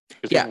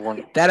 Yeah,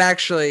 that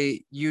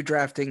actually, you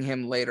drafting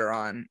him later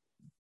on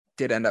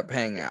did end up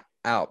paying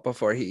out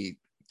before he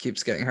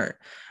keeps getting hurt.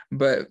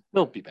 But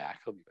he'll be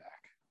back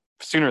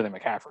sooner than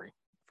McCaffrey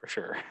for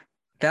sure.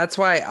 That's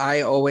why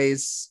I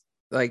always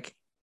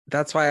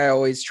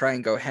try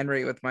and go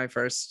Henry with my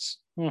first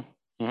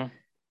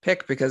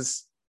pick,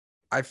 because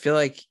I feel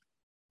like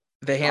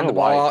they hand the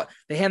ball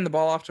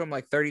off to him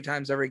 30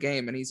 times every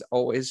game, and he's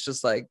always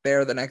just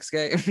there the next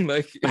game.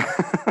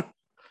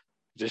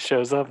 Just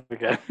shows up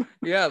again.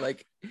 Yeah, I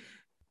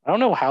don't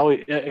know how. I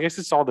guess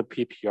it's all the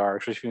PPR,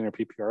 especially in a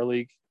PPR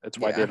league. That's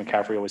why David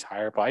McCaffrey always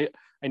higher. But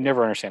I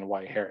never understand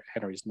why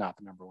Henry's not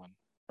the number 1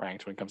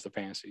 ranked when it comes to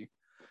fantasy.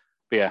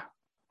 But yeah,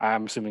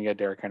 I'm assuming you get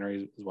Derrick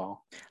Henry as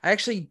well. I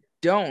actually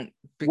don't,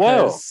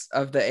 because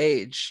of the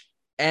age,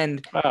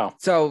 and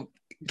so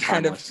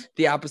kind of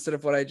the opposite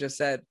of what I just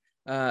said.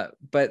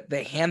 But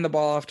they hand the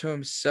ball off to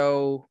him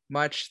so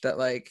much that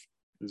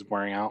he's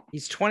wearing out.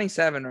 He's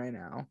 27 right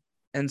now.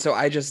 And so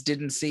I just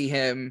didn't see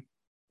him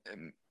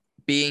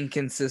being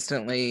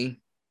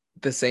consistently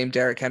the same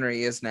Derrick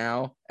Henry is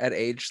now at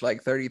age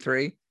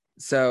 33.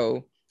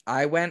 So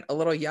I went a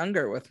little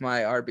younger with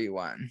my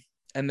RB1.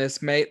 And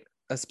this may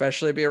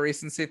especially be a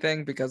recency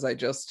thing because I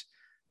just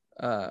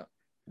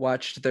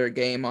watched their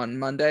game on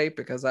Monday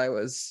because I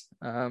was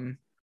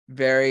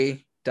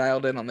very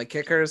dialed in on the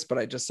kickers, but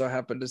I just so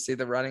happened to see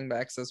the running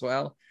backs as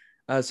well.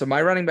 So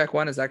my running back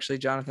 1 is actually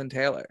Jonathan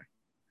Taylor,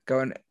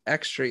 going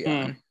extra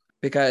young.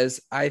 Because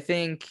I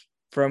think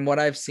from what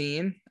I've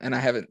seen, and I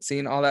haven't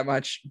seen all that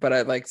much, but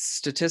I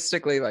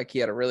statistically, he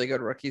had a really good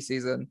rookie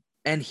season,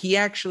 and he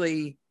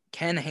actually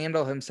can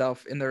handle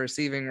himself in the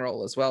receiving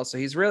role as well. So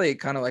he's really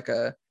kind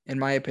of in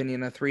my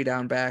opinion, a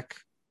 3-down back.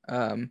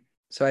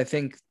 So I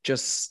think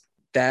just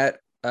that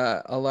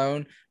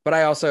alone, but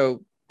I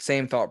also,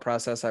 same thought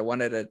process. I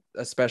wanted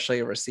especially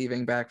a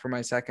receiving back for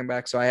my second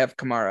back. So I have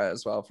Kamara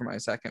as well for my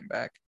second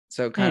back.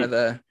 So kind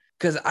of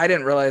because I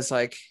didn't realize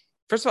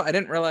first of all, I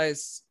didn't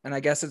realize, and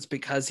I guess it's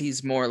because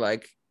he's more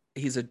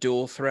he's a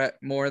dual threat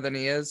more than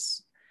he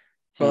is,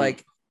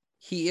 but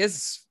he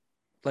is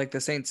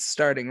the Saints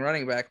starting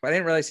running back, but I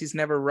didn't realize he's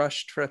never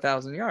rushed for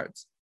 1,000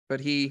 yards,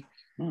 but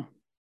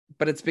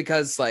but it's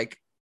because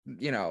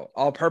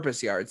all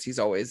purpose yards, he's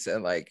always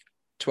at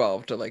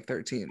 12 to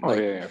 13.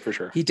 Yeah, for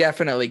sure. He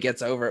definitely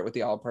gets over it with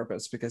the all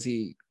purpose because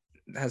he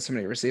has so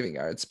many receiving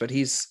yards, but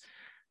he's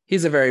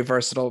a very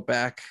versatile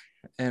back.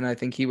 And I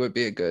think he would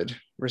be a good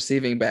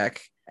receiving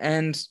back.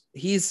 And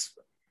he's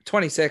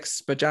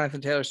 26, but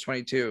Jonathan Taylor's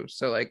 22.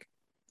 So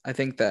I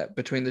think that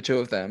between the two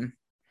of them,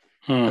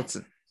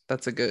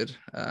 that's a good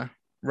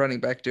running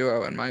back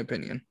duo, in my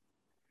opinion.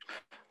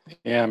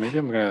 Yeah, maybe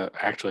I'm going to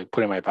actually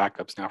put in my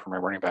backups now for my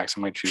running backs.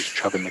 I might choose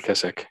Chubb and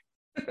McKissick.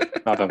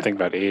 Not that I'm thinking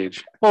about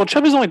age. Well,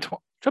 Chubb is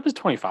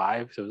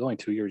 25, so he's only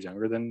 2 years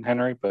younger than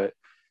Henry. But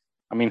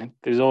I mean,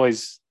 they're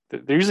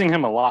using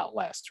him a lot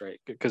less, right?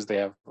 Because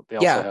they also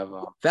have.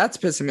 That's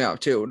pissing me off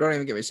too. Don't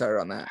even get me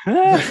started on that.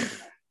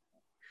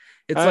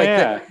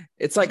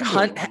 It's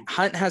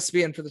Hunt has to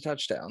be in for the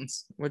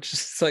touchdowns, which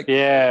is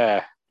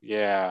yeah,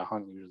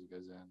 Hunt usually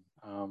goes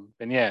in.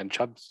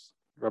 And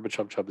Robert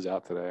Chubb is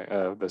out today,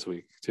 this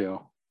week too.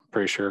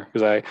 Pretty sure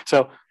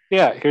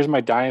here's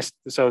my dynasty.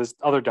 So this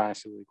other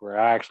dynasty league where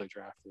I actually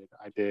drafted,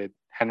 I did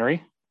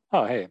Henry.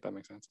 Oh, hey, that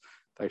makes sense.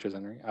 I chose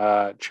Henry,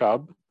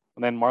 Chubb,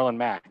 and then Marlon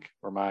Mack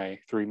were my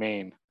 3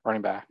 main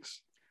running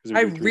backs.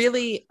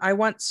 I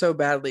want so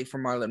badly for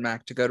Marlon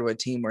Mack to go to a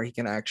team where he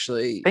can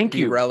actually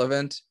be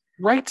relevant.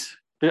 Right.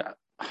 Yeah.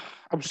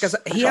 Because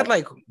he had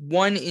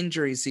 1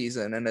 injury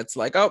season and it's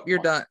you're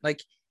done.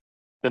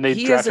 Then they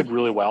drafted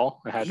really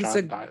well.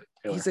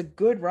 He's a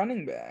good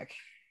running back.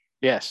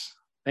 Yes.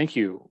 Thank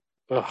you.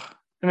 Ugh.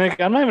 And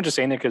I'm not even just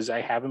saying it because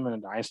I have him in a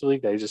dynasty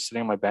league that he's just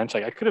sitting on my bench.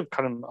 I could have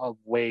cut him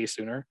way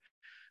sooner.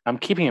 I'm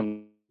keeping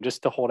him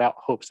just to hold out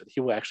hopes that he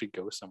will actually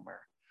go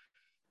somewhere.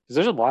 Because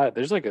there's a lot of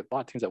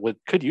teams that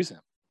could use him.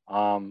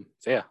 So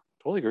yeah,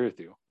 totally agree with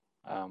you.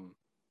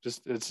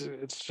 Just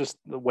it's just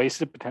the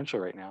wasted potential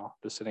right now.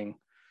 Just sitting.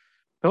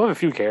 He'll have a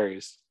few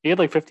carries. He had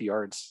like 50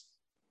 yards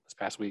this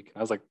past week. That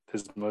was like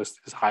his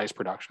highest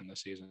production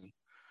this season.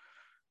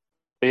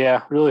 But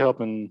yeah, really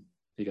hoping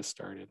he gets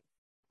started.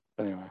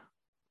 But anyway,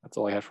 that's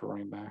all I had for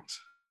running backs.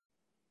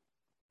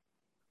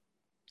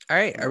 All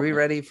right, are we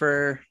ready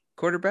for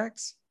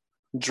quarterbacks?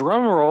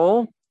 Drum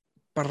roll.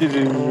 Yeah, I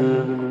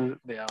don't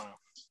know.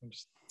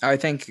 I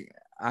think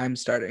I'm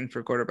starting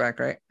for quarterback,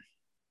 right?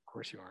 Of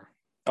course you are.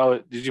 Oh,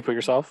 did you put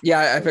yourself?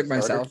 Yeah, I picked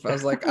myself. I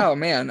was like, oh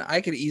man, I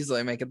could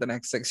easily make it the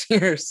next 6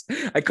 years.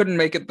 I couldn't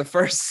make it the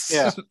first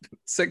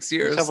 6 years.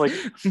 You just have like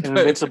an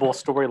invincible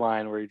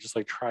storyline where you just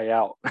like try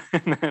out.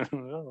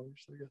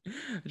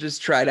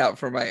 Just tried out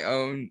for my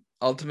own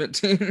ultimate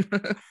team.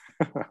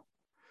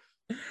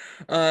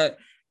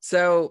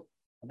 So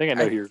I think I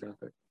know who you're gonna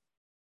pick.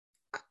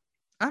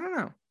 I don't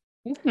know.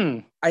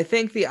 I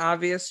think the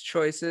obvious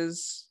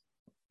choices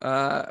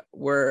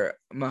were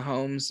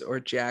Mahomes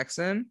or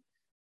Jackson.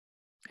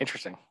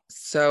 Interesting.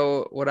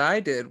 So what I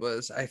did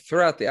was I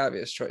threw out the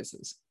obvious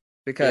choices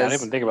because I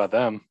didn't even think about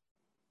them.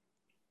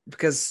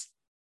 Because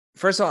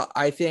first of all,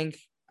 I mean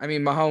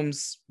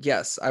Mahomes,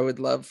 yes, I would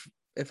love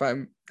if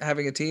I'm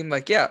having a team,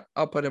 like, yeah,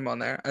 I'll put him on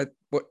there.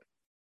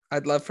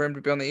 I'd love for him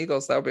to be on the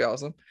Eagles. That would be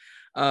awesome.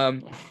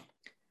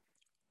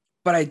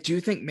 But I do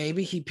think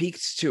maybe he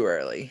peaked too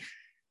early.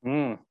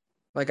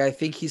 Like, I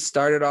think he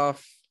started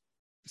off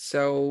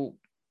so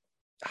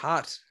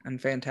hot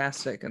and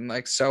fantastic and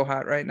like so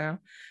hot right now.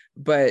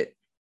 But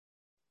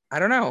I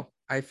don't know.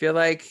 I feel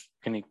like,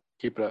 can you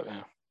keep it up?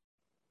 Yeah.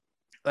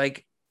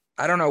 Like,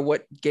 I don't know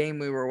what game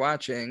we were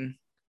watching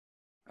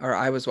or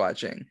I was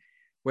watching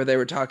where they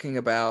were talking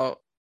about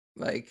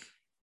like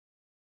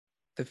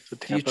the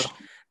future.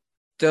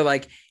 They're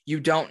like, you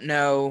don't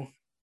know,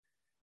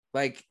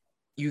 like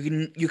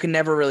you can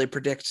never really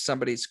predict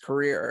somebody's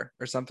career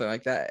or something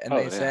like that. And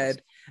they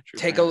said,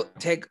 take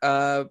Patrick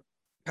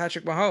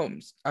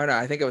Mahomes. Oh no,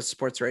 I think it was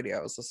sports radio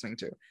I was listening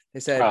to. They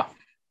said,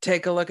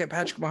 take a look at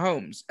Patrick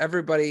Mahomes.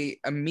 Everybody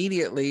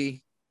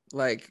immediately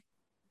like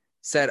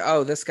said,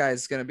 oh, this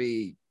guy's going to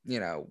be,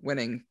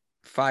 winning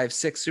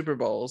 5-6 Super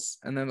Bowls.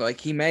 And then like,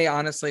 he may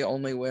honestly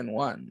only win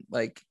one.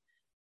 Like,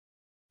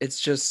 it's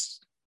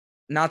just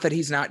not that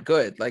he's not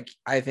good. Like,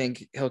 I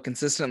think he'll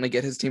consistently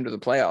get his team to the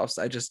playoffs.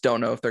 I just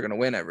don't know if they're going to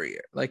win every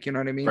year. Like, you know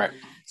what I mean? Right.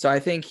 So I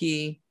think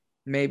he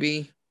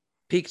maybe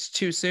peaked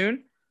too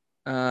soon.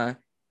 And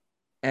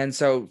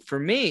so for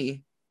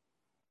me,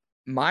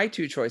 my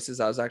two choices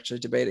I was actually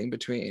debating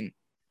between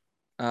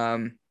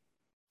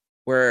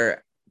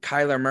were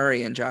Kyler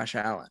Murray and Josh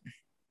Allen.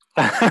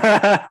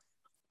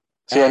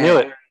 See, I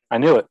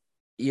knew it.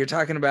 You're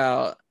talking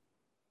about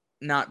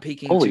not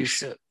peaking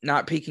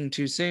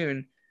too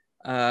soon.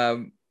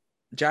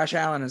 Josh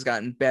Allen has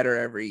gotten better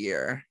every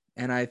year,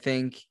 and I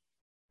think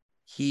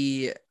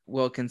he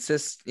will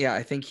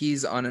I think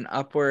he's on an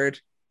upward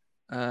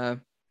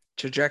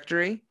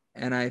trajectory,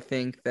 and I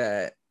think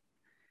that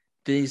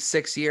these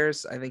 6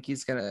 years, I think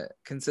he's going to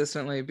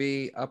consistently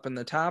be up in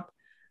the top,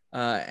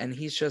 and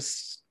he's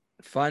just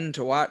fun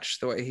to watch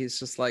the way he's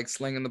just like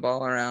slinging the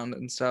ball around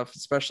and stuff,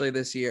 especially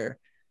this year.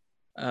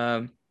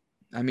 I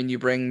mean, you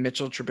bring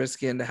Mitchell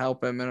Trubisky in to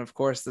help him, and of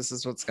course, this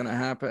is what's going to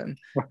happen.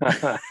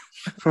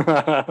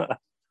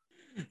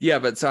 Yeah,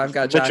 but so I've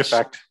got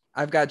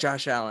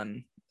Josh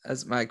Allen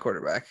as my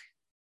quarterback.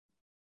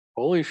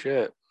 Holy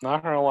shit!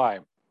 Not gonna lie,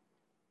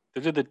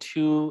 those are the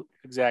two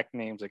exact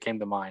names that came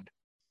to mind.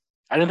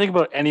 I didn't think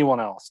about anyone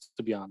else,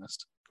 to be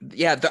honest.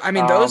 Yeah, I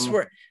mean, those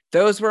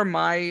were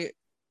my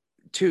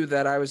two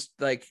that I was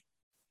like,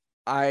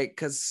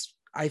 because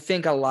I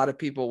think a lot of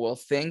people will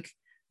think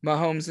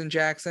Mahomes and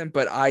Jackson,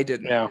 but I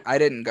didn't. Yeah. I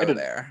didn't go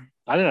there.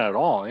 I didn't at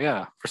all.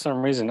 Yeah, for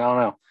some reason, I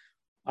don't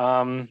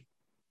know.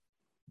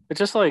 It's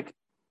just like,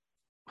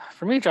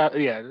 for me, I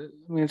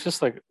mean, it's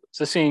just like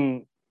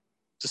seeing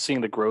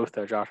the growth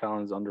that Josh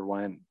Allen's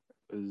underwent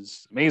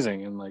is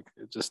amazing, and like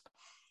it just,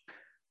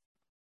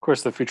 of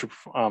course, the future,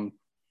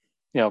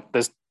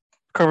 this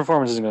current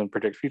performance isn't going to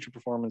predict future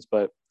performance,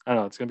 but I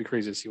don't know, it's going to be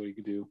crazy to see what he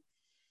could do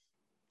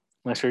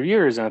next few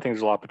years, and I think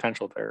there's a lot of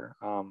potential there.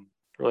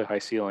 Really high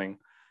ceiling.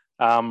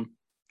 And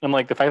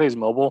like the fact that he's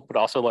mobile, but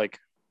also like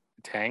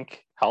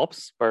tank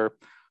helps. Where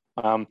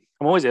I'm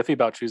always iffy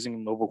about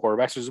choosing mobile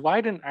quarterbacks, which is why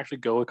I didn't actually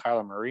go with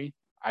Kyler Murray.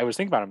 I was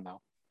thinking about him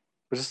though,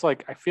 but just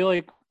like I feel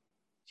like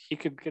he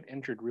could get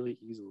injured really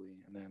easily,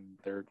 and then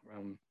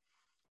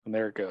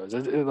there it goes.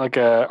 It's like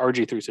a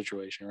RG3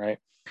 situation, right?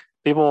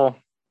 People,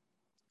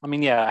 I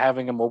mean, yeah,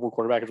 having a mobile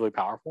quarterback is really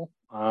powerful.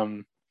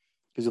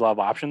 Gives you a lot of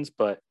options,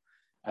 but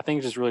I think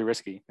it's just really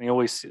risky. And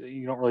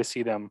you don't really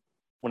see them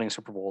winning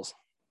Super Bowls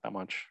that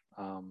much,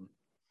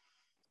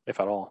 if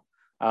at all,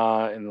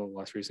 in the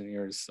less recent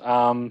years. So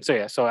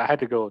I had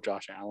to go with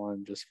Josh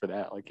Allen just for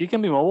that. Like, he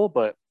can be mobile,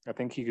 but I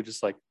think he could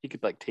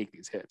take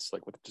these hits,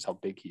 like with just how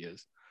big he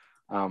is.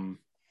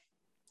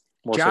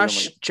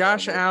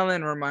 Josh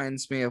Allen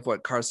reminds me of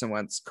what Carson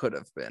Wentz could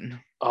have been.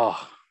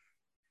 Oh,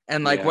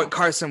 and like what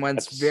Carson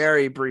Wentz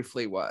very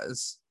briefly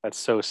was. That's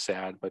so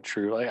sad, but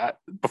true.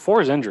 Before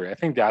his injury, I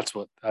think that's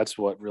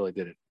what really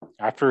did it.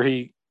 After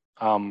he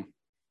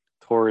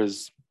tore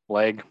his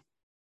leg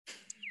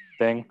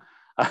thing,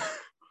 I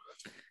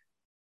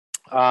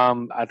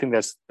think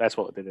that's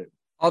what did it.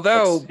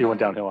 Although he went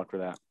downhill after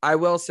that. I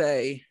will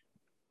say,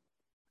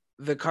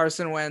 the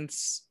Carson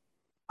Wentz,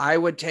 I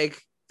would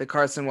take the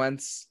Carson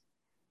Wentz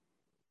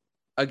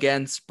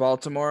against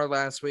Baltimore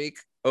last week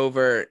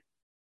over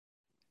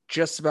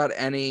just about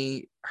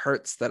any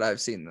Hurts that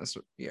I've seen this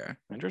year.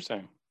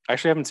 Interesting. I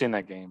actually haven't seen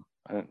that game.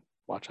 I didn't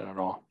watch it at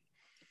all.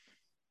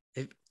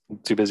 I'm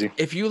too busy.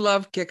 If you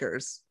love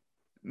kickers,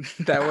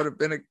 that would have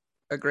been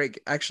a great.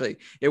 Actually,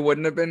 it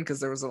wouldn't have been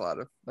because there was a lot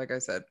of, like I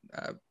said,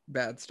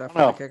 bad stuff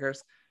with the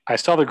kickers. I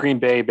saw the Green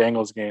Bay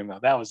Bengals game though.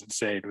 That was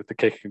insane with the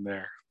kicking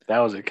there. That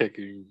was a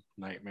kicking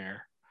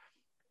nightmare.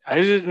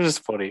 It was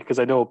just funny because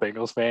I know a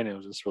Bengals fan. It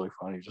was just really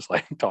funny, just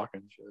like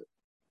talking shit.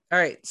 All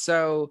right,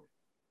 so.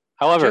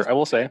 However, I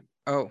will say.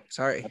 Oh,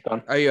 sorry.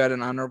 Are you at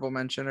an honorable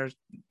mention or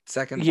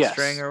second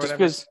string or whatever? Just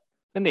because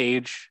an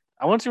age.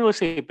 I want to really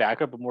say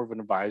backup, but more of an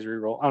advisory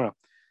role. I don't know.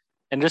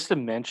 And just to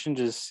mention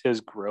just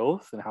his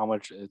growth and how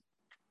much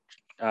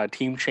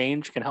team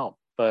change can help.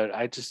 But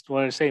I just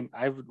wanted to say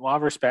I have a lot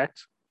of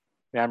respect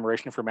and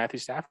admiration for Matthew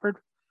Stafford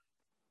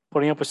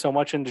putting up with so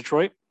much in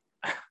Detroit.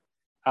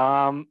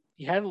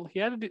 He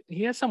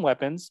had some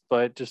weapons,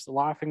 but just a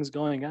lot of things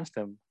going against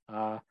him.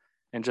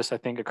 And just I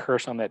think a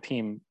curse on that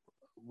team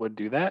would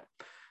do that.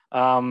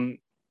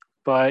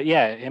 But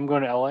yeah, him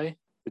going to LA,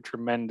 the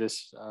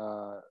tremendous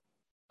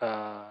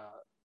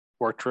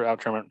worked out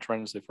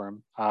tremendously for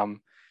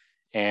him.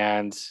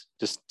 And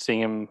just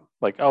seeing him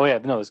like, oh yeah,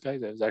 no, this guy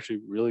is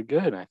actually really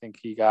good. And I think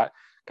he got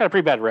a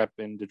pretty bad rep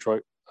in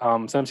Detroit.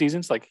 Some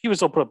seasons, like he would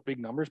still put up big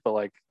numbers, but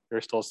like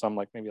there's still some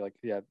like maybe like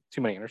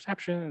too many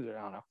interceptions, or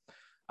I don't know.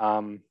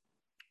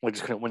 We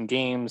just couldn't win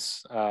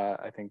games.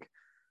 I think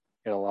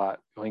he had a lot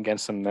going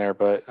against him there,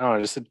 but I don't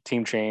know, just a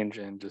team change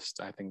and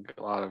just I think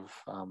a lot of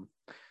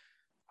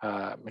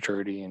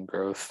maturity and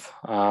growth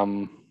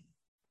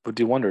would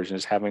do wonders. And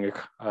just having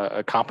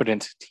a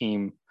competent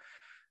team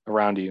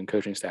around you and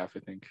coaching staff, I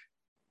think,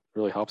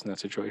 really helps in that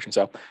situation.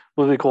 So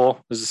really cool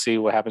is to see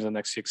what happens in the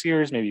next 6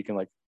 years. Maybe you can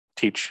like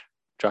teach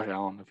Josh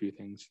Allen a few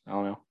things. I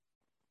don't know,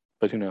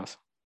 but who knows?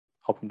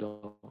 Help him do a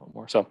little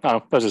more. So I don't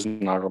know. That's just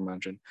an honorable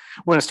mention.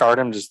 When I start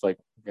him, just like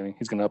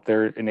he's going to up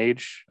there in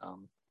age,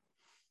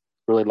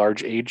 really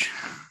large age.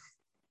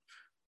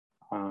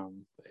 Yeah,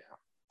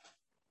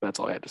 that's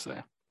all I had to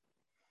say.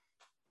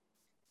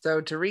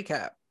 So to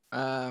recap,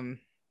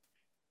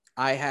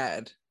 I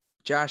had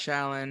Josh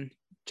Allen,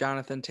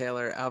 Jonathan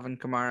Taylor, Alvin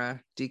Kamara,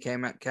 DK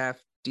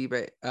Metcalf,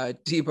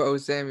 Deebo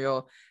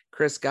Samuel,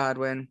 Chris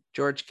Godwin,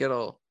 George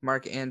Kittle,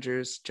 Mark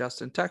Andrews,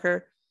 Justin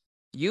Tucker.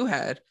 You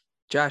had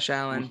Josh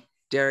Allen,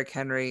 Derrick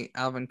Henry,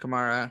 Alvin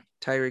Kamara,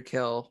 Tyreek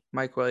Hill,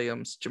 Mike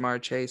Williams,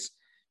 Jamar Chase,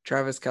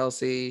 Travis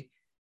Kelce.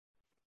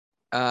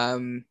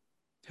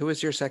 Who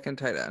was your second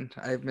tight end?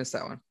 I've missed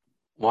that one.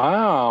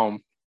 Wow.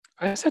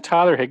 I said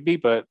Tyler Higbee,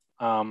 but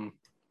I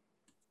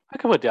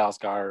could put Dallas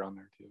Goedert on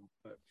there too.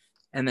 But.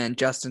 And then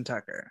Justin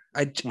Tucker.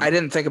 I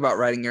didn't think about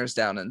writing yours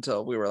down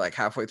until we were like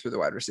halfway through the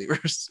wide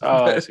receivers.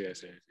 Oh, I see.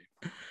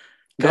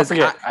 Don't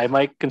forget, I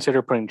might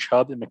consider putting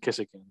Chubb and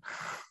McKissick in.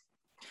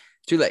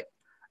 Too late.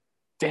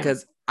 Damn.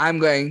 Because I'm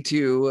going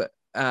to,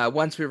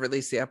 once we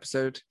release the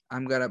episode,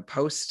 I'm going to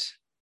post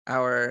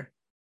our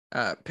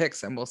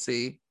picks and we'll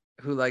see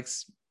who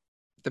likes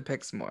the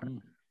picks more.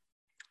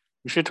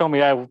 You should tell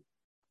me I would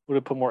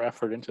have put more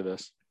effort into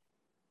this.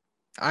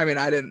 I mean,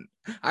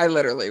 I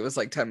literally was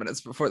like 10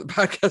 minutes before the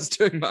podcast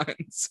doing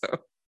mine. So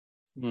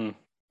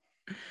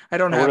I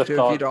don't have to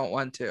if you don't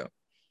want to.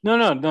 No,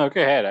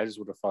 go ahead. I just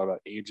would have thought about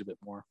age a bit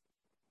more.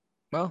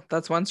 Well,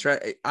 that's one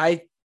strat.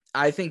 I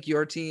think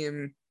your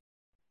team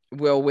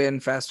will win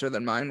faster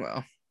than mine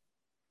will.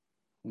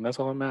 And that's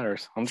all that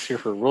matters. I'm just here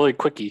for really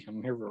quickie.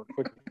 I'm here for a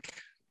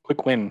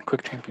quick win,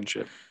 quick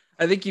championship.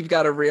 I think you've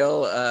got a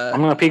real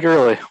I'm gonna peak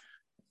early.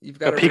 You've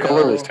got a peak real,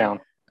 early this town.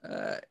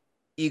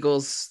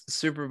 Eagles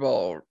Super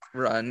Bowl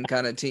run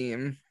kind of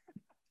team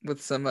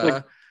with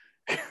some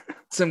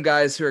some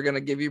guys who are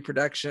gonna give you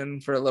production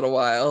for a little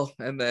while,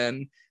 and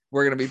then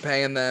we're gonna be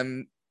paying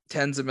them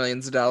tens of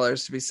millions of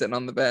dollars to be sitting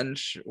on the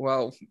bench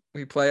while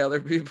we play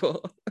other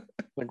people.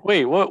 Like,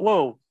 wait,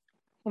 whoa.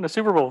 Won a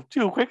Super Bowl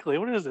too quickly.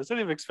 What is this? I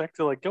didn't even expect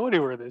to like go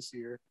anywhere this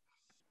year.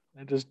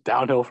 And just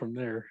downhill from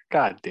there.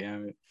 God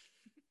damn it.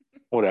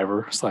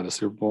 Whatever. It's not a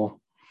Super Bowl.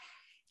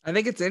 I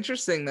think it's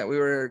interesting that we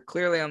were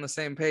clearly on the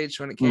same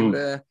page when it came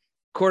to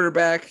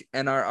quarterback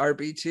and our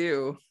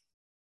RB2.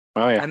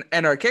 Oh yeah.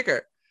 And our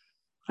kicker.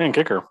 And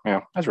kicker.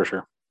 Yeah, that's for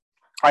sure.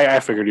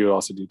 I figured you would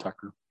also do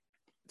Tucker.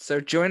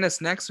 So join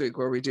us next week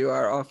where we do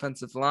our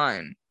offensive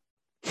line.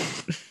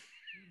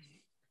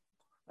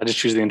 I just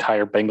choose the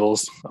entire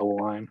Bengals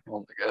line.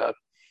 Oh my God.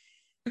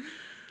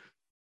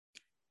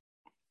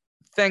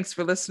 Thanks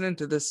for listening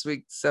to this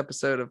week's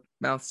episode of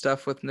Mouth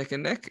Stuff with Nick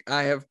and Nick.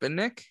 I have been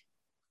Nick.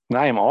 And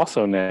I am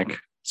also Nick.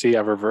 See,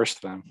 I've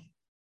reversed them.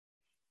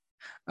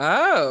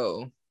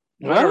 Oh.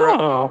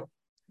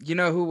 You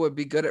know who would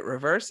be good at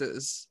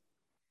reverses?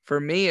 For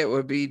me, it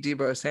would be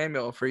Debo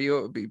Samuel. For you,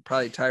 it would be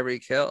probably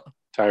Tyreek Hill.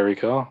 Tyreek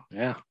Hill,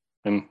 yeah.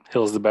 And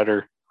Hill's the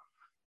better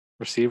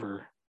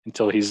receiver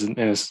until he's in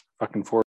his fucking 40s.